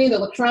fluorine, the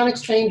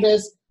electronics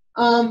changes,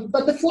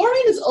 but the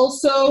fluorine is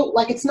also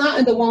it's not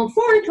in the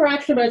 1,4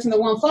 interaction, but it's in the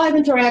 1,5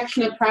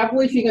 interaction. And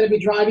probably if you're going to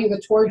be driving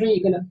the torsion,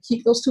 you're going to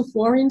keep those 2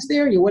 fluorines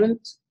there. You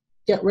wouldn't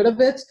get rid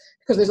of it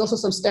because there's also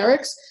some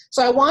sterics.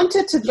 So I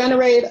wanted to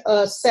generate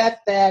a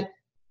set that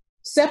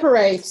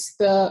separates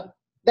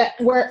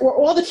where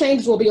all the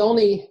changes will be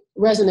only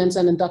resonance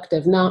and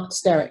inductive, not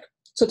steric.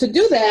 So to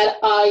do that,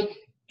 I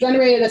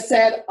generated a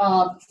set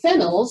of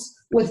phenols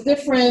with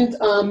different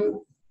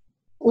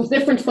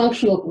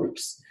functional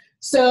groups.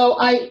 So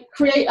I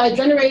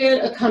generated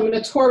a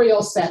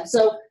combinatorial set.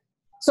 So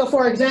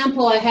for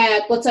example,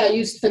 let's say I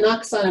used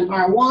phenoxide and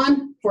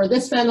R1 for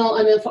this phenyl,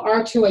 and then for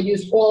R2 I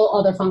used all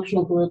other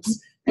functional groups,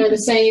 and the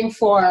same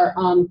for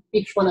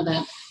each one of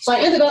them. So I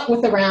ended up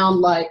with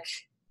around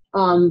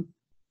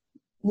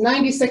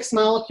 96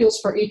 molecules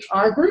for each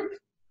R group,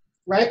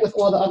 right, with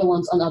all the other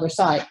ones on the other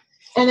side.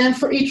 And then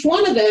for each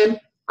one of them,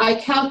 I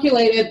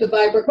calculated the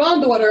Wiberg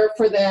bond order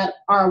for that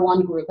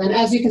R1 group. And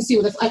as you can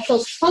see, I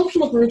chose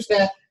functional groups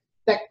that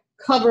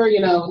cover,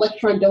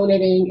 electron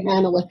donating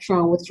and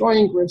electron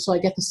withdrawing groups, so I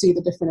get to see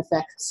the different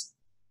effects.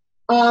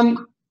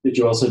 Did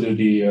you also do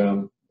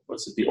the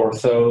the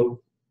ortho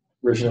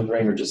version of the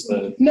ring, or just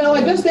the? No,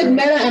 I just did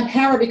meta and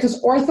para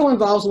because ortho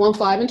involves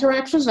 1,5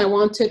 interactions, and I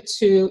wanted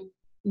to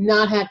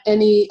not have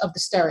any of the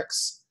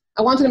sterics.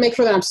 I wanted to make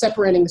sure that I'm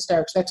separating the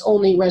sterics. That's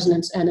only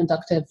resonance and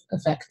inductive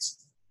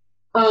effects.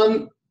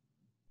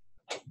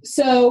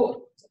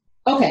 So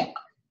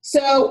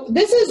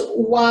this is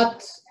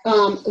what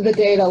the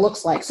data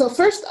looks like. So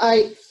first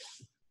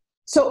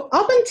so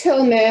up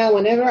until now,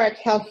 whenever I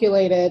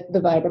calculated the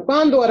Wiberg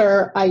bond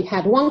order, I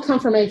had 1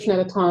 conformation at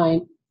a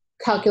time,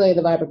 calculate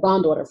the Wiberg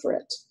bond order for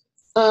it.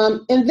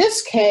 In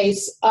this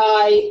case,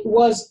 if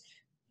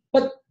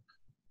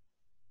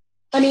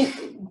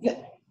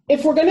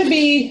we're going to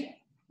be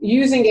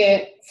using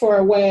it for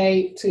a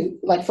way to,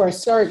 for a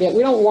surrogate,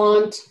 we don't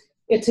want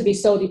it to be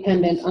so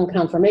dependent on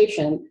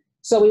conformation.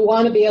 So we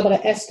want to be able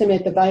to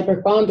estimate the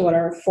Wiberg bond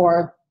order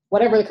for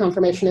whatever the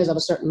conformation is of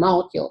a certain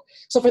molecule.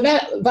 So for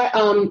that,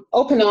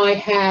 OpenEye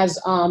has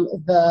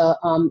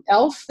the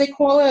ELF, they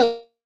call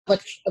it,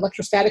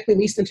 electrostatically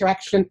least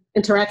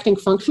interacting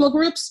functional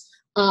groups,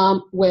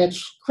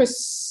 which I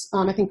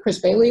think Chris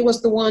Bailey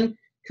was the one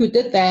who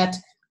did that,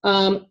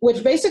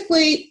 which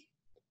basically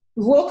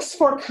looks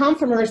for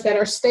conformers that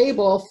are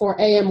stable for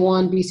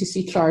AM1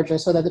 BCC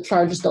charges so that the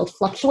charges don't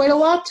fluctuate a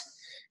lot.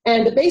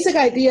 And the basic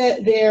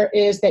idea there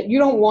is that you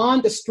don't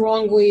want the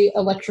strongly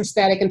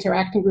electrostatic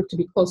interacting group to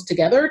be close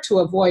together to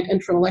avoid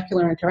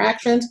intramolecular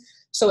interactions.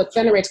 So it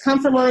generates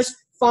conformers,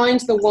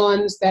 finds the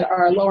ones that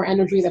are lower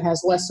energy, that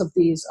has less of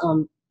these,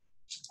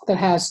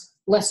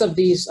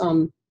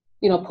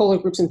 polar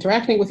groups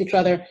interacting with each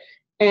other,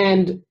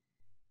 and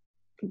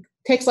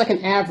takes like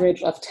an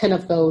average of 10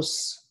 of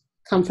those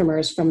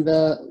conformers from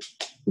the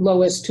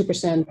lowest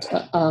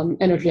 2%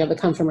 energy of the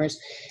conformers.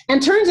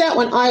 And turns out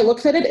when I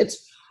looked at it,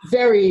 it's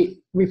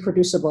very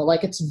reproducible,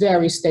 like it's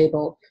very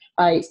stable.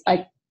 I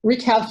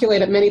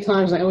recalculate it many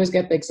times and I always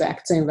get the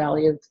exact same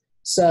value.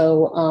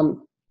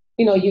 So,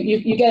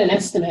 you get an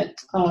estimate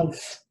of,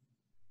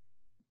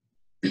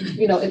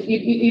 you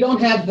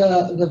don't have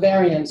the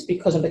variance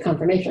because of the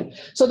conformation.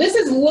 So this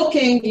is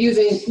looking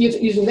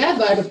using that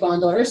Wiberg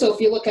bond order. So if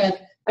you look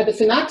at the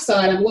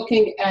phenoxide, I'm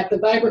looking at the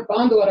Wiberg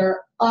bond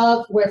order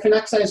of where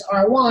phenoxide is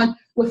R1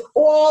 with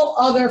all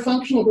other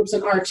functional groups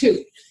in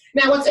R2.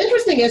 Now, what's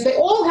interesting is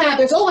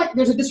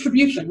there's a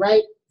distribution,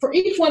 right? For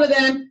each one of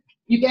them,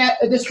 you get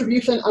a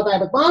distribution of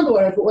Wiberg bond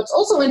orders. But what's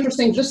also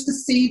interesting, just to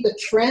see the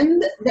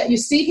trend that you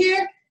see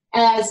here,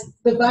 as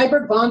the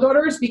Wiberg bond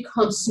orders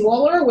become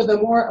smaller with the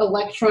more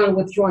electron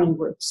withdrawing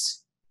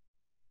groups,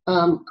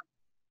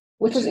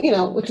 which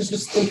is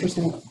just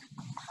interesting.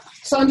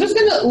 So I'm just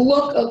going to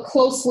look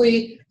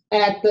closely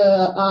at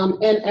the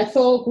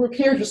N-ethyl group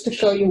here, just to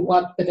show you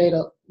what the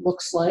data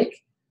looks like.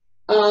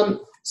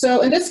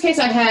 So in this case,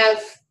 I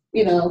have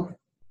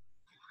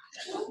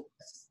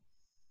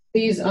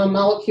these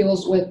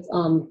molecules with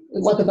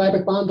what the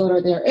Wiberg bond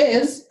order there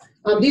is.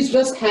 These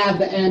just have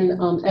the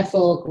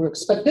N-ethyl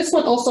groups, but this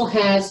one also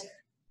has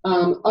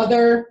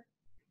other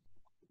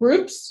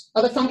groups,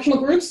 other functional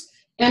groups,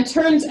 and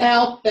turns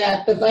out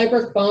that the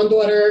Wiberg bond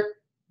order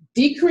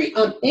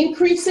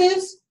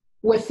increases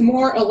with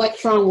more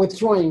electron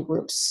withdrawing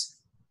groups,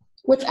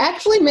 which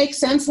actually makes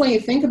sense when you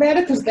think about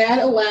it, because that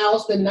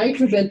allows the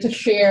nitrogen to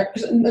share.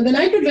 The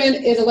nitrogen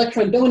is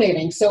electron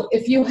donating, so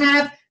if you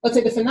have, let's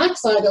say, the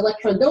phenoxide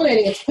electron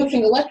donating, it's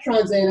pushing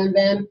electrons in, and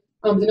then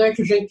the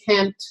nitrogen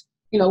can't,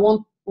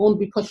 won't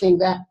be pushing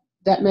that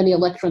many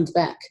electrons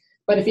back.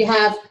 But if you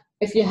have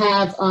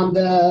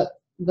the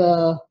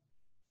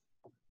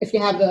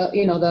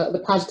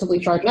positively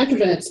charged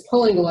nitrogen, it's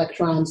pulling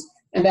electrons,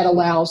 and that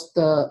allows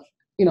the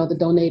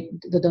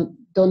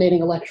donating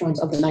electrons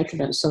of the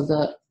nitrogen. So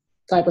the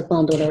Wiberg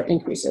bond order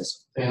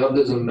increases. And how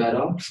does it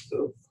meta?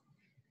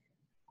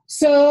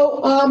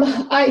 So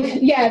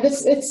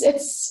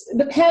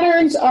the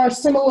patterns are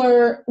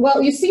similar.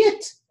 Well, you see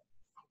it.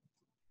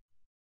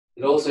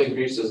 It also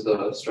increases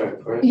the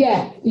strength, right?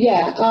 Yeah.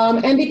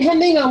 And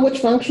depending on which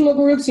functional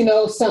groups,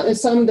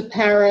 some the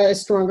para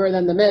is stronger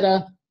than the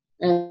meta,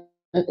 and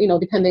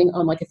depending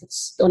on like if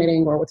it's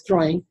donating or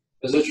withdrawing.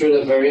 Is it true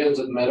that variance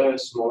at meta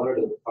is smaller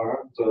than the para?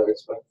 That's what I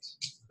expect,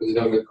 because you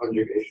don't get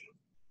conjugation.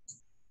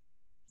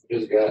 You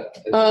just get.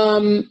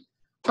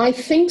 I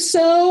think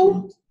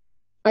so.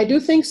 I do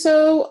think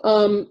so.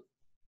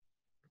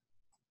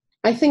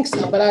 I think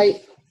so, but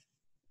I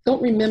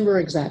don't remember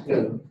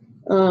exactly.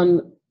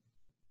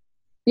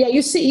 Yeah.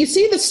 You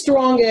see the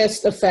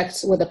strongest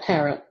effects with a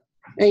para,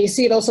 and you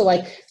see it also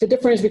like the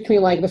difference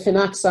between like the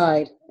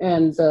phenoxide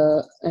and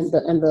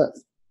the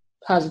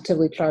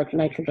positively charged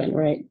nitrogen,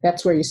 right?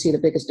 That's where you see the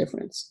biggest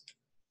difference.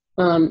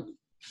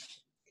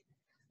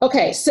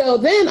 Okay, so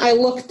then I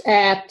looked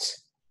at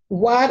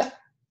what's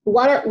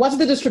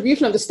the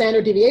distribution of the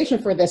standard deviation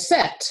for this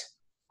set,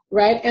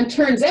 right? And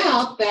turns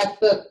out that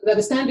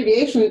the standard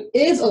deviation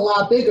is a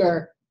lot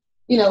bigger.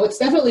 It's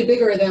definitely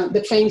bigger than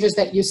the changes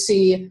that you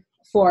see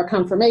for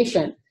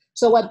conformation.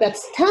 So what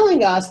that's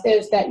telling us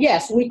is that,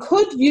 yes, we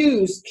could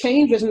use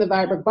changes in the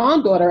Wiberg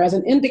bond order as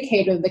an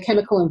indicator that the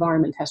chemical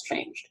environment has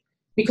changed,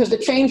 because the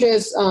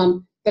changes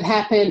that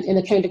happen in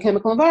the change of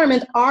chemical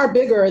environment are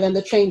bigger than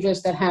the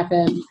changes that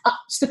happen,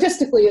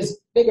 statistically is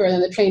bigger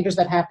than the changes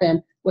that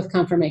happen with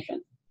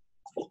conformation.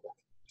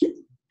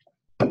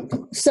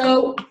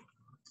 So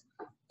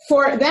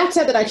for that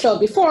set that I showed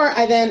before,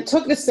 I then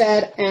took the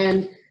set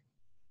and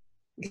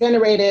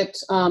generated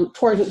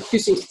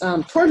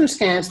torsion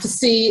scans to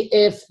see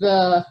if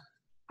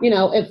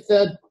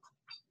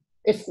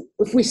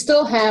if we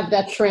still have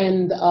that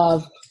trend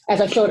of, as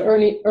I showed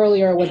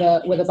earlier with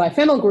the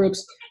biphenyl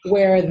groups,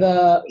 where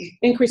the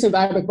increase in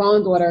Wiberg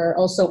bond order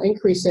also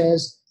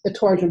increases the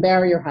torsion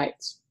barrier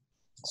heights.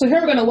 So here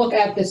we're going to look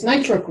at this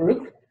nitro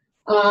group.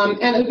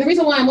 And the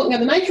reason why I'm looking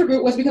at the nitro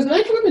group was because the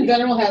nitro group in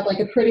general had like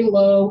a pretty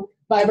low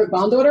Wiberg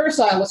bond order,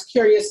 so I was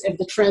curious if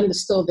the trend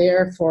is still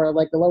there for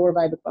like the lower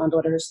Wiberg bond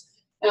orders.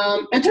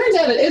 And turns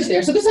out it is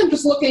there. So this I'm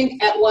just looking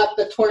at what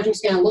the torsion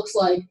scan looks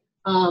like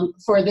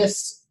for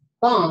this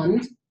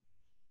bond.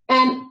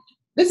 And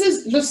this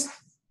is just,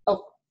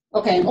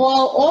 okay, and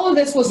all of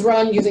this was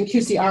run using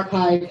QC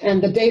Archive,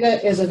 and the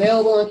data is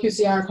available on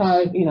QC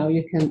Archive.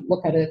 You can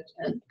look at it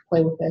and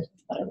play with it,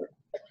 whatever.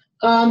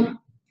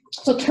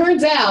 So it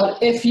turns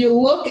out if you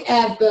look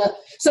at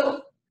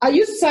so I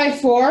used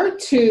Sci4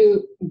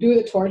 to do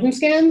the torsion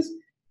scans,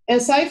 And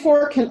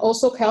Sci4 can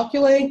also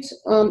calculate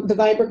the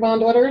Wiberg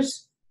bond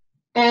orders.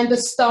 And the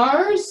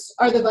stars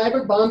are the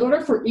Wiberg bond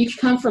order for each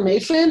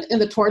conformation in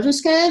the torsion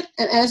scan.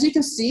 And as you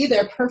can see,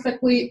 they're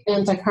perfectly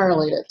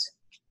anti-correlated.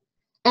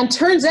 And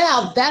turns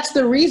out that's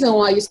the reason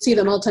why you see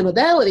the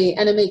multimodality.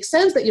 And it makes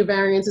sense that your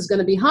variance is going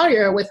to be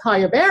higher with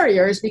higher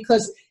barriers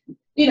because,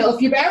 you know,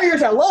 if your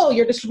barriers are low,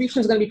 your distribution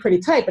is going to be pretty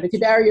tight. But if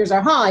your barriers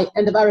are high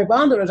and the Wiberg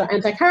bond orders are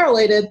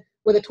anti-correlated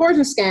with a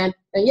torsion scan,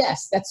 then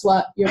yes, that's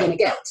what you're going to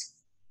get.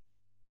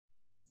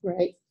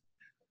 Right.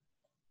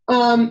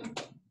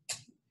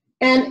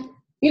 And,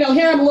 you know,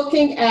 here I'm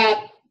looking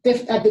at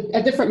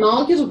different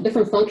molecules with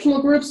different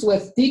functional groups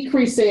with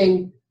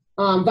decreasing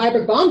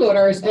Wiberg bond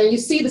orders, and you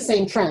see the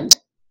same trend.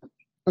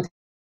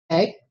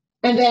 Okay.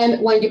 And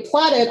then when you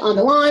plot it on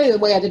the line, the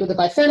way I did with the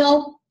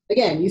biphenyl,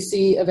 again, you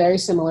see a very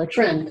similar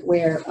trend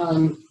where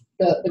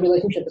the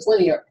relationship is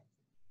linear.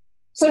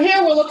 So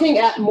here we're looking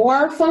at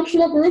more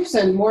functional groups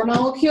and more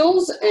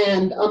molecules,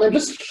 and I'm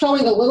just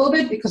showing a little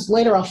bit because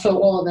later I'll show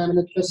all of them,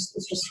 and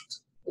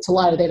it's a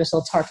lot of data, so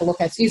it's hard to look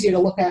at. It's easier to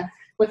look at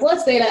with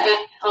less data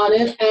on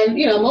it, and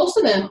you know most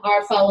of them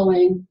are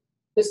following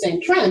the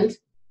same trend.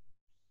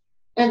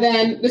 And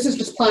then this is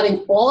just plotting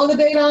all of the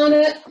data on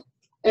it,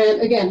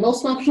 and again,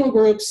 most functional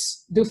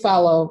groups do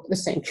follow the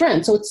same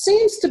trend. So it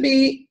seems to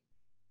be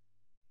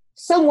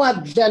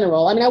somewhat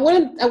general. I mean,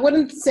 I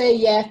wouldn't say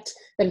yet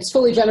that it's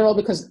fully general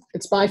because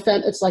it's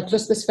it's like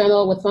just this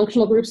phenyl with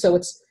functional groups, so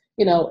it's,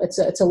 you know, it's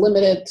a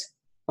limited.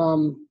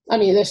 I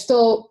mean, there's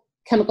still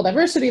chemical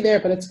diversity there,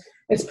 but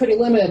it's pretty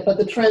limited. But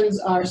the trends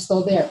are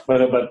still there.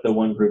 What about the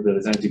one group that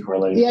is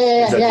anti-correlated?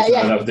 Yeah, is that just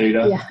not enough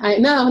data? Yeah,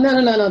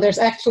 no. There's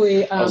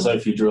actually. Also,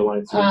 if you drew a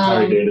line through the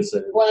entire data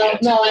set. Well,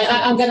 no,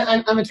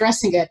 I'm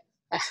addressing it.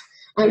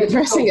 I'm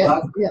addressing it.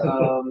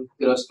 Yeah.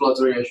 Those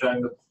plots where you're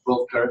showing the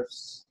both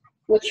curves.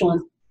 Which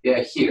one?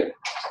 Yeah, here.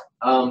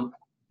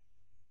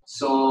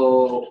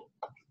 So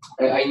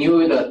I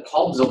knew that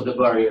tops of the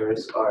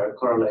barriers are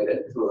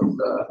correlated to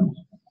the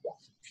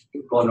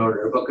bond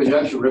order, but could you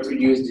actually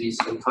reproduce these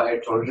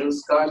entire torsion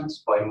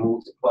scans by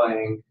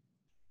multiplying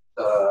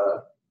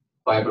the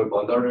Wiberg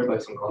bond order by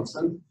some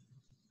constant?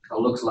 It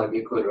looks like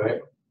you could,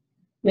 right?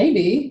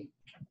 Maybe.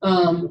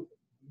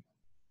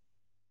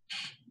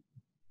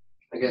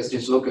 I guess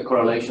just look at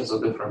correlations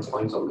of different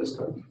points on this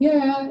curve.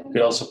 Yeah. You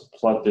could also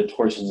plot the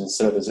torsions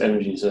instead of as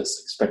energies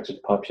as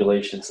expected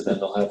populations, and then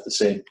they'll have the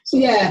same. So,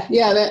 Yeah.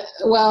 That.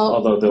 Well,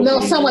 although no,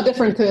 somewhat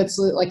different because it's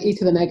like e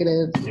to the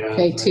negative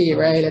kt,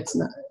 right? It's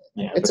not.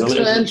 Yeah, it's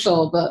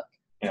exponential, but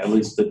yeah, at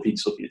least the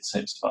peaks will be at the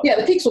same spot. yeah,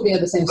 the peaks will be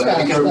at the same But spot.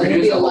 if you can But it'll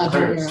reproduce be a the whole lot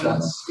curves, higher.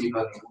 that's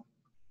even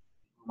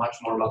much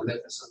more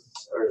magnificent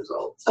a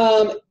result.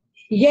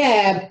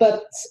 Yeah,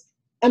 but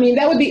I mean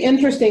that would be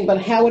interesting,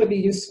 but how would it be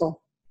useful?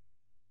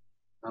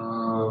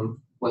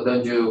 Well,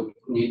 don't you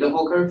need the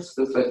whole curves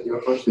to fit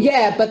your question?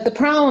 Yeah, but the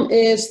problem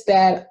is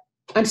that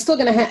I'm still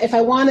going to have, if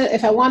I want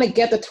to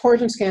get the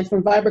torsion scan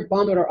from Wiberg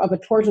bond order of a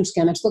torsion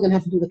scan, I'm still going to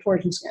have to do the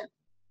torsion scan.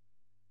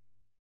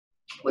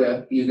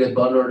 Yeah, you get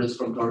bond orders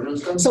from torsion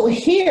scans? So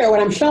here, what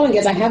I'm showing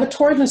is I have a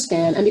torsion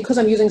scan, and because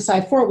I'm using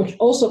Sci4, which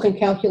also can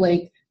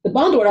calculate the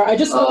bond order, I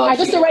just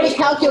already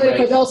calculated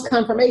for those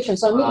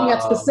conformations. So I'm looking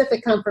at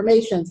specific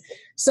conformations.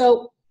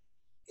 So.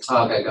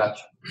 Okay,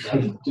 gotcha.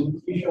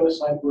 Didn't you show a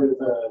slide where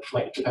the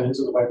dependence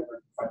of the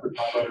Wiberg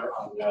bond order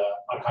on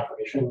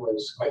conformation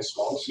was quite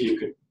small, so you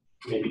could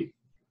maybe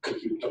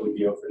compute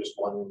WBO for just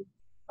one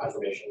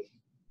conformation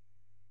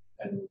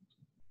and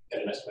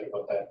get an estimate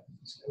of what that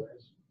scalar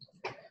is?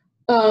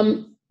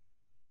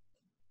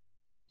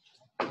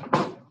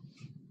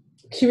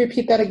 Can you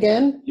repeat that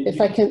again? If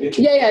I can.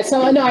 Yeah.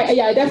 So no,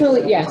 I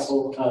definitely, yes.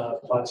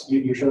 Plots.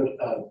 You showed.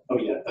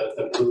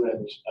 The blue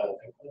and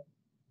pink one.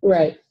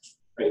 Right.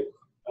 Right.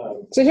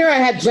 So here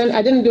I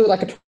didn't do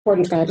like a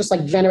torsion scan. I just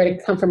like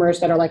generated conformers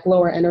that are like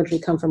lower energy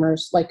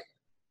conformers. Like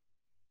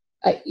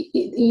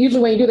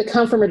usually when you do the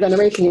conformer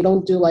generation, you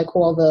don't do like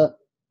all the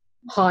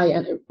high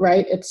end,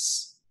 right?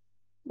 It's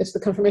the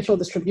conformational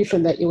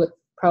distribution that you would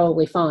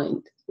probably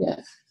find. Yeah.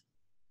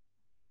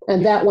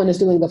 And that one is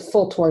doing the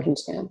full torsion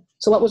scan.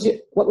 So does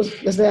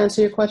that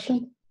answer your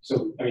question?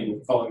 So, I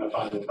mean, following up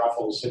on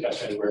Raffel's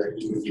suggestion where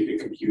you could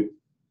compute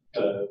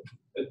a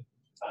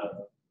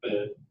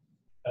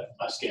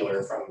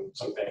scalar from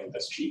something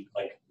that's cheap,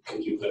 like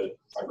compute the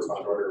Wiberg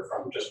bond order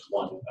from just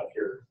one of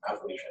your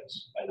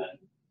conformations and then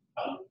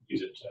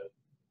use it to.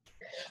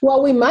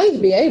 Well, we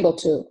might be able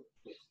to.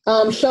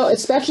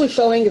 Especially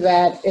showing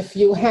that if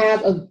you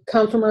have a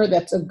conformer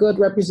that's a good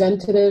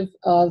representative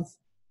of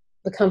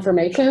the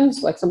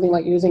conformations, like something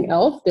like using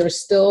ELF,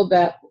 there's still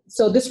that.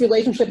 So this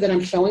relationship that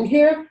I'm showing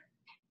here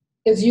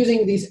is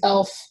using these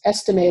ELF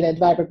estimated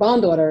Wiberg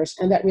bond orders,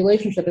 and that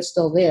relationship is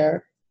still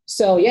there.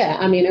 So yeah,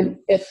 I mean,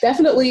 it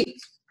definitely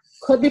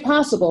could be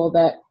possible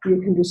that you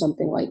can do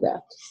something like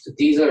that. So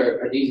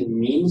are these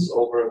means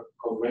over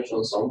conformational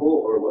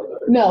ensemble or what?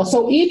 No,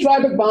 so each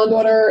Wiberg bond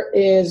order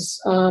is,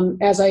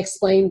 as I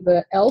explained,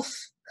 the ELF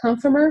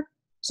conformer.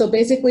 So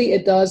basically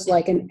it does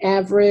like an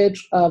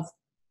average of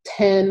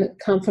 10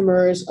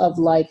 conformers of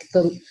like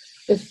the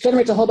it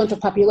generates a whole bunch of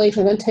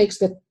population, then takes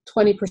the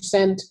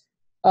 20%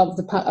 of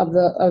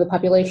the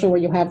population where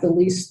you have the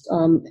least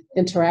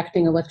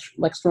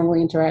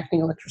strongly interacting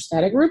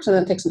electrostatic groups, and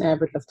then takes an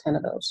average of 10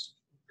 of those.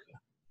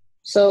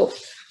 So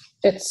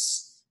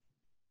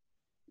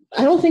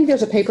I don't think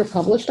there's a paper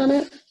published on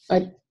it.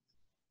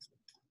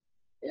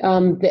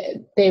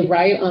 They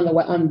write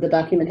on the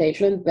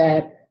documentation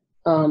that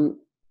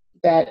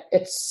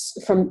it's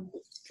from,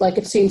 like,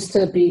 it seems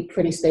to be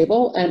pretty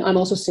stable, and I'm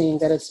also seeing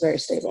that it's very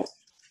stable.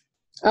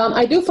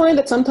 I do find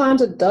that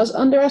sometimes it does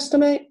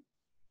underestimate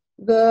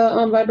the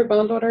Wiberg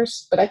bond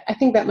orders, but I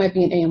think that might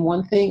be an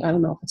AM1 thing. I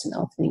don't know if it's an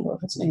L thing or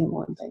if it's an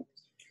AM1 thing.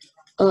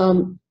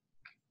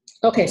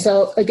 Okay,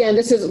 so again,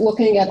 this is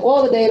looking at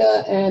all the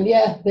data, and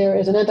yeah, there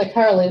is an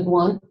anti-correlated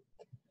one.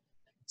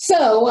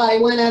 So I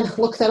went and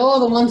looked at all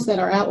the ones that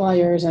are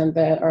outliers and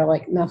that are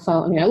like not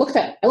following. I looked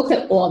at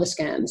all the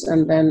scans,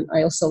 and then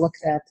I also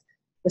looked at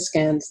the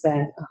scans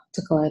that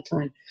took a lot of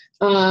time.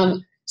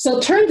 So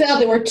it turns out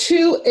there were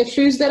two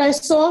issues that I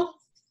saw,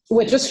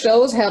 which just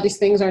shows how these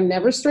things are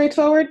never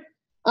straightforward.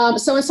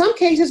 So in some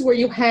cases where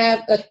you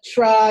have a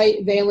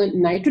trivalent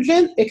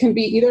nitrogen, it can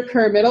be either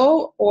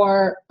pyramidal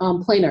or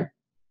planar,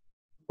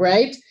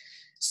 right?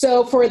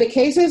 So for the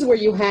cases where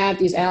you have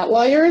these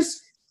outliers,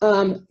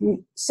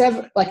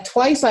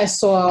 twice I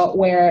saw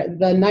where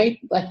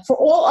for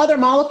all other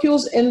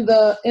molecules in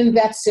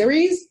that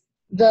series,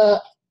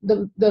 the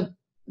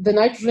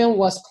nitrogen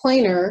was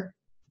planar,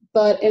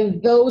 but in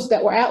those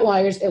that were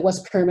outliers, it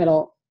was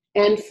pyramidal.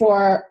 And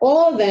for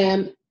all of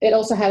them, it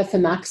also had a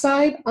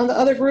phenoxide on the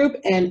other group,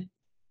 and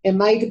it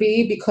might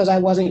be because I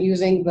wasn't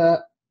using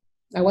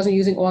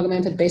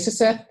augmented basis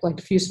set, like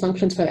diffuse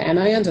functions for the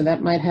anions, and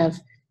that might have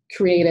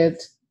created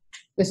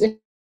this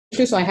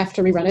issue. So I have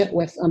to rerun it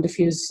with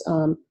diffuse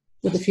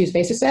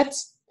basis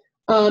sets.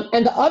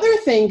 And the other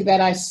thing that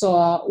I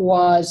saw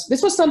was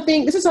this is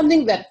something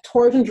that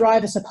torsion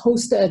drive is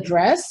supposed to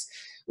address,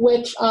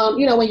 which,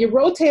 when you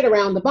rotate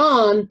around the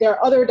bond, there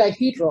are other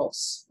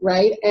dihedrals,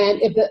 right?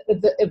 And if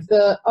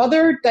the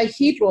other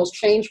dihedrals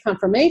change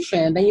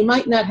conformation, then you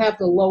might not have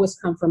the lowest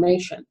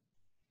conformation.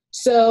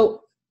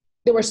 So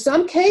there were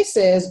some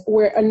cases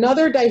where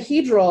another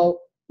dihedral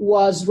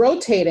was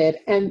rotated,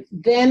 and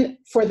then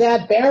for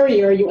that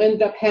barrier, you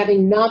end up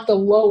having not the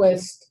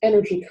lowest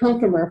energy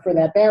conformer for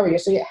that barrier.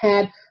 So you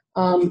had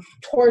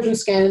torsion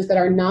scans that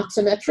are not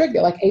symmetric,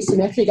 they're like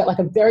asymmetric. You got like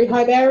a very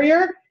high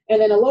barrier,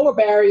 and then a lower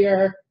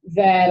barrier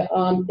that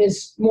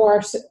is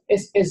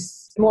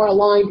more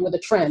aligned with the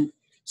trend.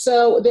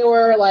 So there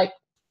were like,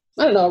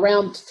 I don't know,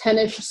 around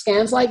 10-ish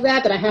scans like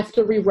that I have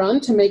to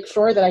rerun to make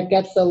sure that I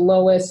get the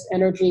lowest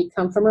energy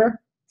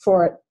conformer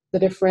for the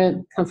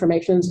different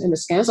conformations in the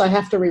scan. So I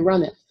have to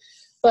rerun it.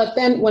 But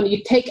then when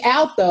you take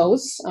out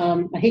those,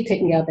 I hate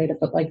taking out data,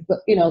 but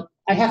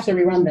I have to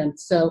rerun them.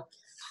 So,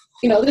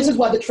 this is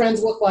what the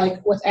trends look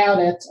like without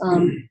it,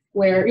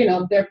 where,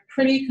 they're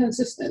pretty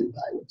consistent,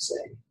 I would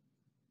say.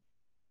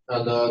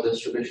 The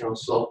distributional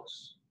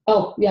slopes.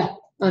 Oh, yeah.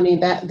 I mean,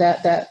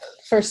 that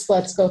first,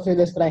 let's go through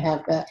this, but I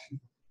have that.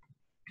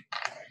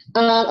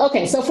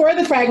 Okay, so for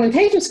the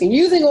fragmentation scheme,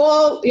 using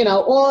all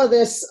of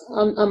this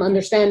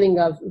understanding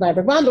of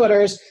Wiberg bond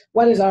orders,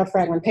 what is our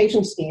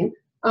fragmentation scheme?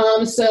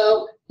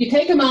 So you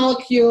take a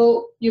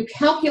molecule, you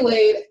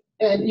calculate,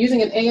 and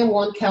using an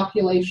AM1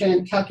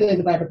 calculation, calculate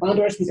the Wiberg bond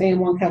orders. These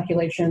AM1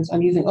 calculations,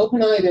 I'm using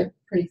OpenEye, they're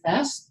pretty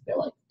fast. They're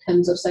like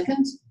tens of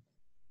seconds.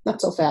 Not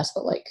so fast,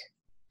 but like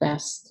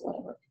fast,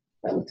 whatever,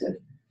 relative.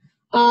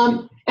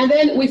 And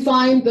then we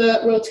find the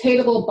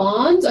rotatable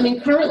bonds. I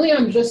mean, currently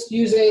I'm just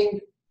using,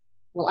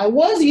 I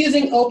was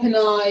using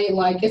OpenEye,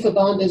 like if a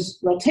bond is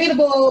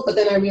rotatable, but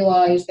then I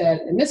realized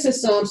that in this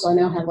system, so I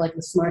now have like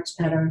the smarts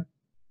pattern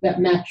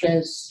that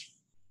matches,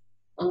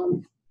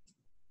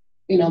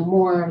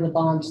 more of the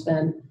bonds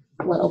than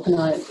what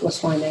OpenEye was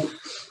finding.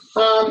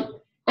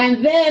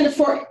 And then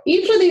for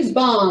each of these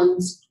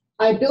bonds,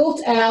 I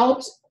built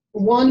out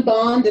one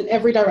bond in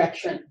every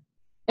direction.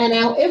 And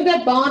now if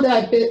that bond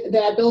that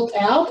I built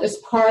out is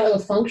part of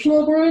a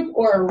functional group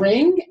or a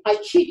ring, I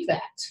keep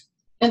that.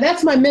 And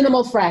that's my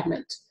minimal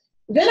fragment.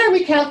 Then I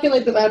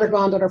recalculate the Wiberg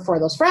bond order for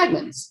those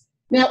fragments.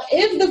 Now,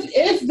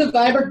 if the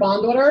Wiberg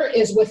bond order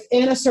is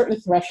within a certain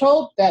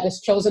threshold that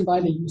is chosen by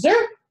the user,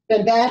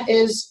 then that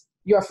is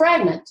your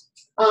fragment.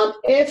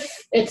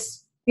 If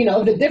it's,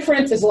 if the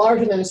difference is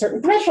larger than a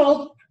certain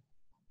threshold,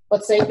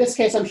 let's say in this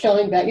case I'm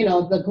showing that,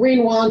 the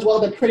green ones, well,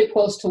 they're pretty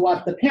close to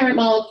what the parent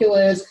molecule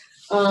is.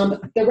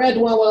 The red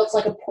one, well, it's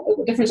like a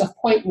difference of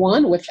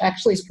 0.1, which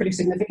actually is pretty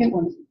significant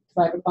when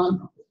Wiberg bond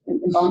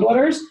in bond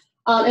orders.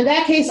 In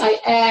that case, I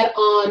add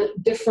on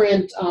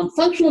different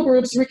functional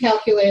groups,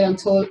 recalculate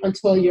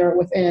until you're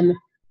within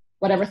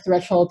whatever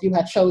threshold you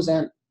had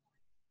chosen.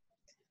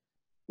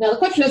 Now the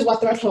question is, what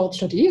threshold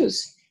should you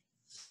use?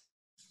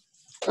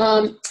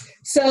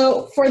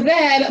 So for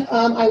that,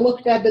 I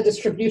looked at the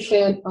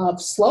distribution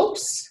of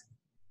slopes.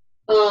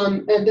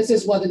 And this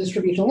is what the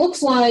distribution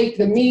looks like.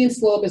 The mean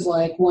slope is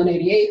like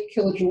 188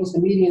 kilojoules. The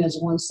median is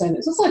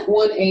 170. So it's like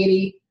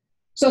 180.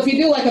 So if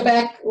you do like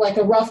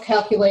a rough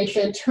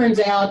calculation, turns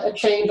out a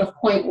change of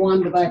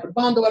 0.1 the Wiberg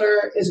bond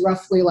order is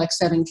roughly like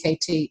 7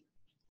 kT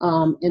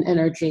in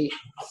energy,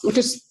 which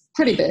is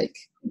pretty big.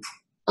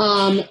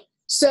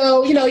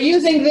 So,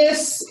 using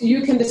this,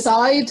 you can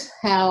decide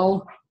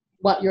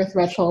what your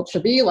threshold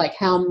should be, like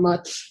how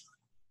much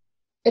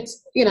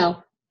it's,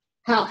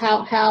 how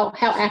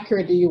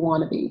accurate do you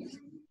want to be?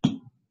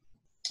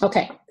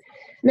 Okay.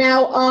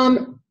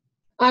 Now,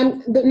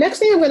 the next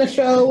thing I'm going to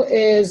show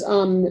is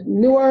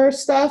newer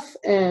stuff,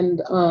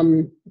 and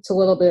it's a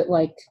little bit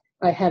like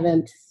I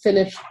haven't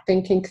finished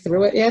thinking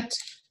through it yet.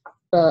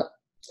 But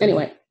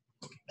anyway,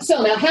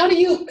 so now how do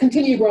you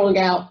continue growing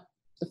out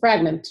the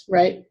fragment,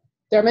 right?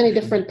 There are many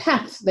different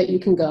paths that you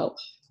can go.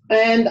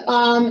 And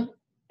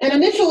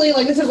initially,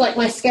 like this is like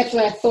my sketch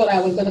that I thought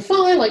I was going to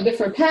find, like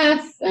different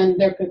paths,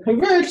 and they could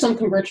converge. Some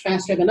converge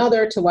faster than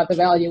other to what the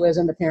value is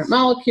in the parent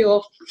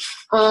molecule.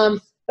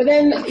 But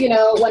then,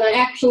 when I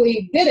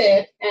actually did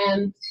it,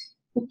 and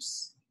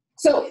oops.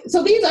 So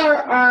these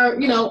are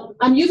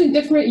I'm using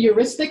different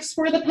heuristics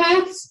for the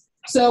paths.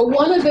 So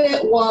one of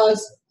it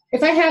was,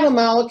 if I have a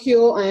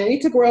molecule and I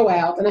need to grow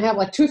out, and I have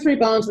like 2 or 3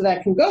 bonds that I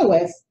can go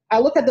with, I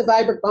look at the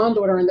Wiberg bond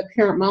order in the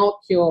parent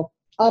molecule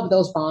of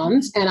those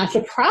bonds, and I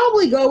should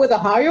probably go with the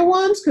higher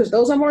ones because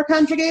those are more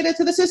conjugated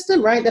to the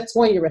system, right? That's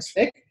one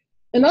heuristic.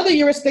 Another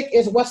heuristic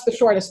is what's the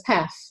shortest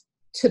path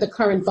to the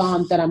current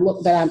bond that I'm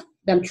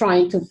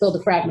trying to build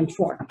a fragment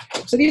for.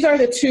 So these are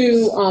the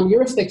 2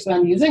 heuristics that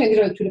I'm using, and these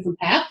are the 2 different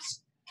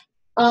paths.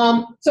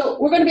 So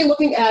we're going to be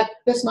looking at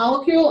this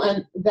molecule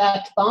and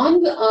that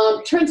bond.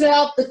 Turns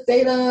out the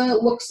data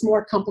looks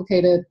more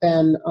complicated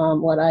than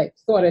what I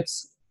thought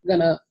it's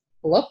going to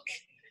look,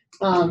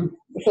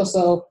 which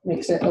also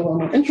makes it a little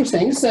more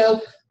interesting.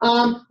 So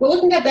we're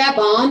looking at that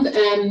bond,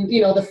 and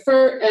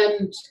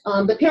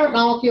the parent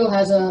molecule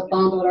has a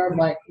bond order of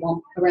like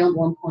around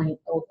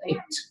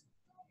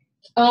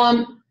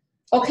 1.08.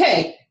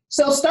 Okay,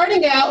 so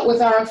starting out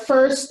with our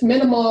first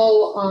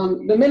minimal,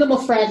 the minimal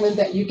fragment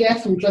that you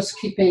get from just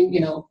keeping,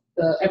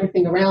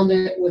 everything around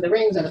it with the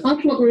rings and the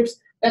functional groups,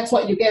 that's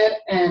what you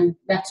get, and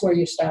that's where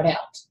you start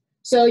out.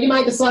 So you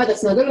might decide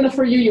that's not good enough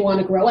for you, you want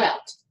to grow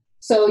out.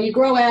 So you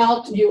grow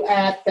out, you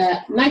add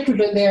that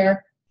nitrogen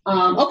there,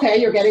 okay,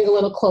 you're getting a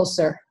little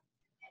closer.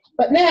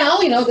 But now,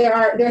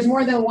 there's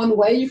more than one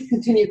way you can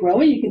continue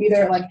growing. You can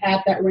either like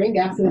add that ring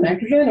after the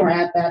nitrogen, or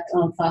add that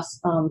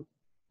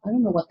I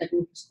don't know what that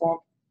group is called,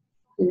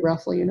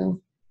 roughly,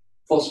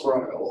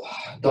 Phosphoryl,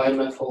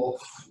 dimethyl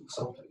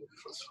something.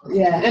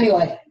 Yeah,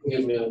 anyway,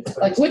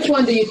 like which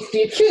one do you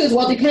choose?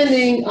 Well,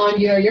 depending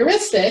on your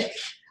heuristic,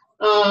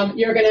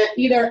 you're going to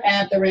either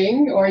add the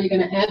ring or you're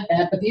going to add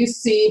that, but you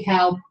see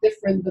how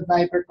different the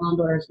Wiberg bond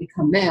orders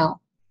become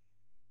now,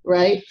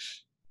 right?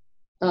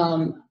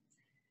 And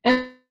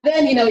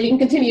then, you can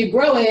continue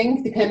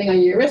growing depending on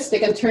your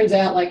heuristic, and it turns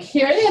out like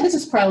here, yeah, this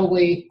is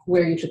probably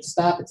where you should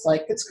stop. It's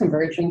like, it's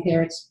converging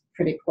here, it's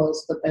pretty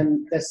close, but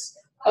then this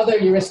other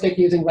heuristic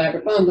using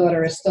Wiberg bond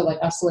order is still like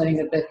oscillating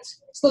a bit,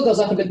 still goes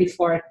up a bit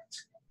before it,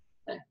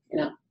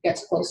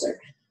 gets closer.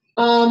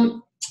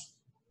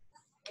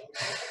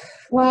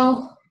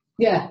 Well,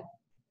 yeah.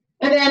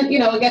 And then,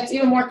 it gets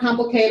even more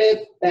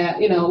complicated that,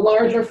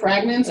 larger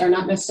fragments are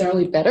not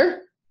necessarily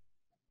better.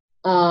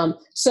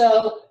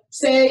 So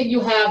say you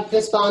have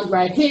this bond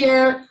right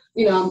here,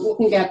 I'm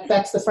looking at,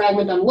 that's the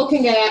fragment I'm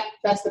looking at,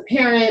 that's the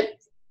parent.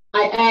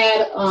 I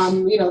add,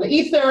 the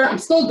ether, I'm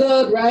still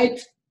good,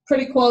 right?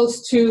 Pretty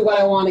close to what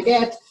I want to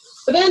get.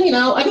 But then,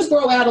 I just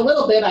grow out a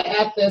little bit. I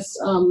add this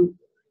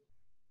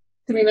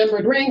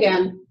 3-membered ring,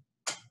 and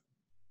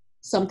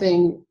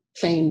something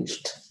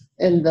changed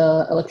in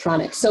the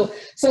electronics. So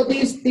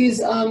these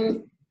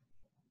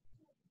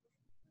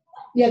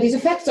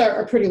effects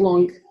are pretty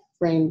long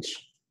range.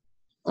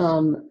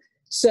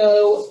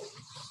 So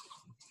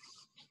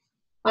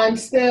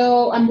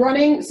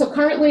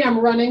currently I'm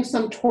running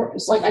some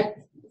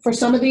for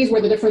some of these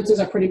where the differences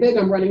are pretty big,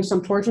 I'm running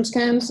some torsion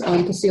scans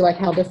to see like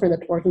how different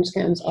the torsion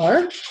scans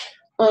are.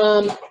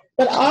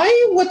 But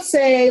I would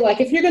say, like,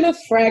 if you're going to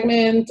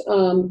fragment,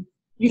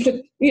 you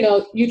should.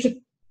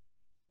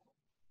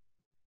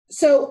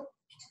 So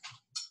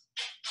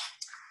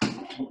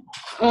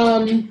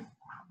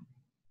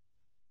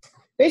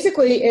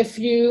basically, if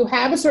you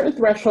have a certain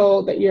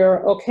threshold that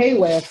you're okay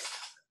with,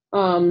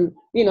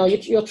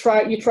 you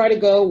try to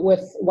go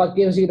with what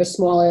gives you the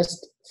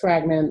smallest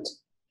fragment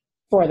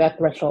for that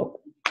threshold.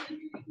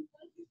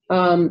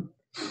 All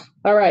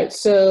right,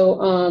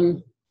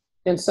 so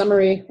in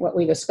summary, what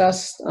we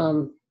discussed,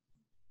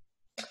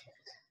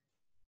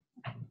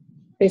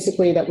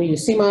 basically that we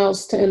use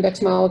CMOLs to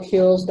index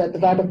molecules, that the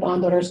Wiberg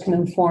bond orders can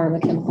inform the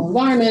chemical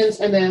environment,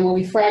 and then when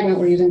we fragment,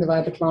 we're using the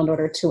Wiberg bond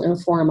order to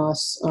inform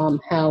us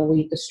how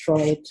we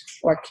destroyed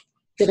or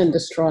didn't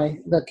destroy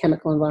the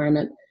chemical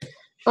environment.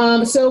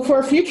 So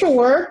for future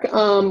work,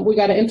 we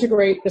got to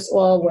integrate this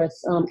all with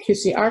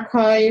QC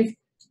archive.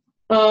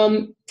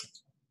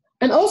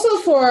 And also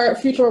for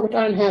future work, which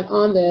I don't have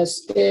on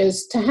this,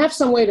 is to have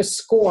some way to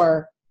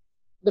score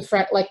the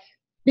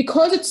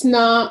because it's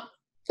not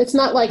it's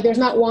not like there's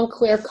not one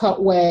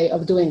clear-cut way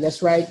of doing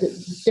this, right? The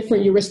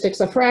different heuristics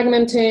of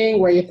fragmenting,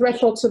 where your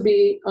threshold to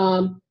be.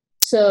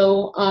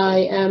 So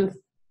I am,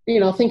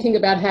 thinking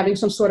about having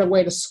some sort of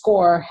way to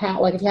score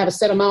how, like if you have a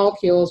set of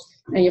molecules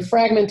and you're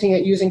fragmenting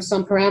it using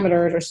some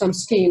parameters or some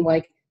scheme,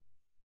 like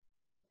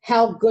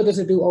how good does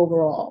it do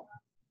overall,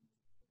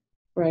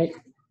 right?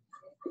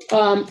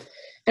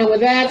 And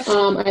with that,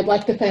 I'd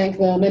like to thank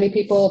the many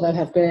people that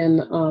have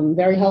been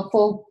very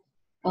helpful.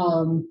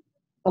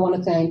 I want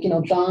to thank,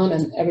 John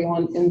and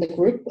everyone in the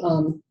group,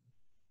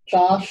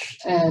 Josh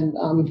and,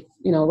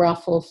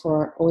 Raffle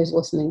for always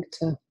listening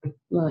to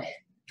my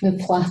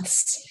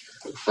plots.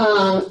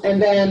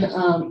 And then,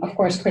 of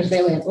course, Chris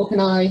Bailey and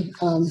OpenEye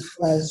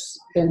has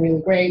been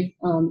really great.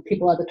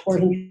 People at the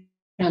torsion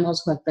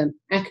channels who have been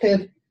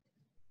active.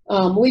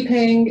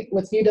 Weeping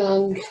with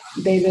Yudong,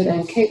 David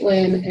and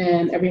Caitlin,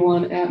 and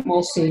everyone at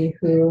Mulsi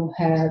who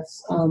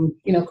has,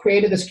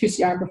 created this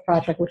QC Archive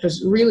project, which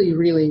is really,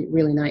 really,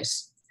 really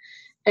nice.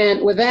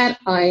 And with that,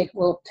 I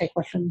will take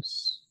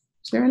questions.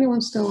 Is there anyone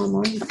still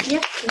online?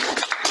 Yeah.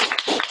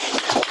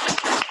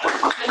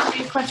 Let's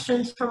do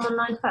questions from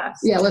online first.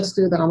 Yeah, let's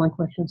do the online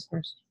questions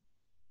first.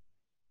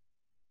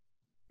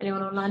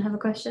 Anyone online have a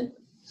question?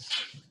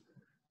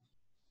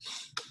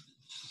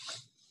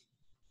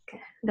 Okay,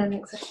 I don't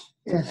think so.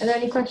 Yeah. Are there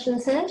any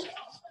questions here?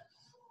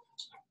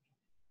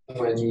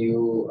 When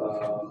you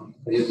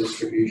did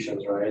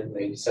distributions, right?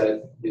 You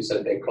said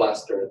they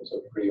clustered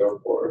into 3 or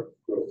 4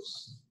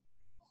 groups.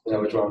 You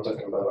know which one I'm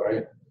talking about,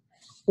 right?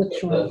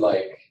 Which one?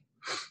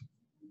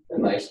 The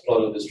nice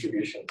plot of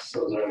distributions.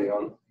 Those early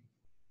on.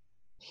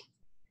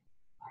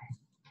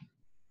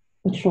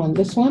 Which one?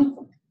 This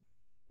one?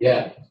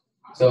 Yeah.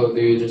 So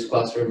do you just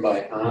cluster it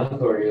by hand,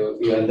 or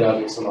you end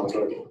up with some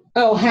algorithm?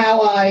 Oh,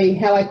 how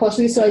I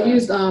cluster these. So I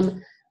used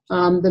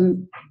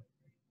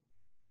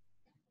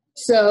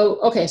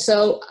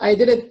So I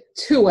did it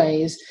 2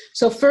 ways.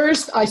 So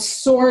first I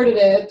sorted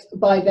it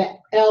by the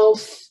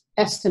ELF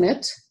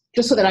estimate,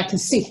 just so that I can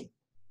see,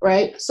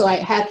 right? So I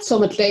had so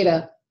much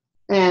data,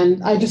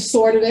 and I just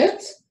sorted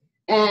it.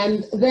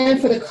 And then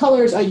for the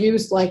colors, I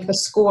used like the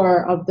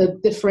score of the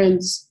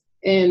difference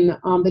in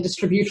the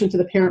distribution to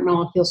the parent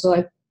molecule. So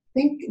I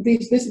think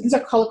these are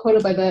color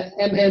coded by the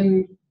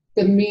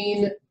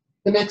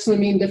the maximum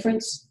mean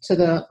difference to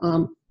the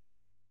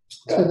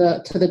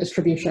to the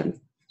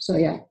distribution. So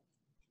yeah.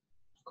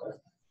 Okay.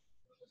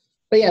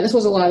 But yeah, this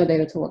was a lot of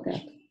data to look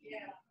at.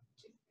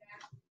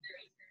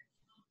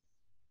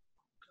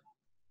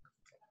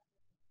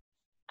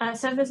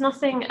 So if there's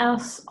nothing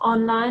else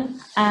online,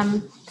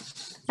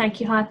 thank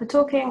you, Hai, for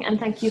talking, and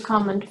thank you,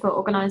 Carmen, for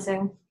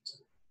organising.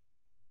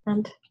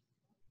 And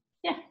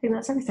yeah, I think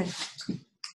that's everything.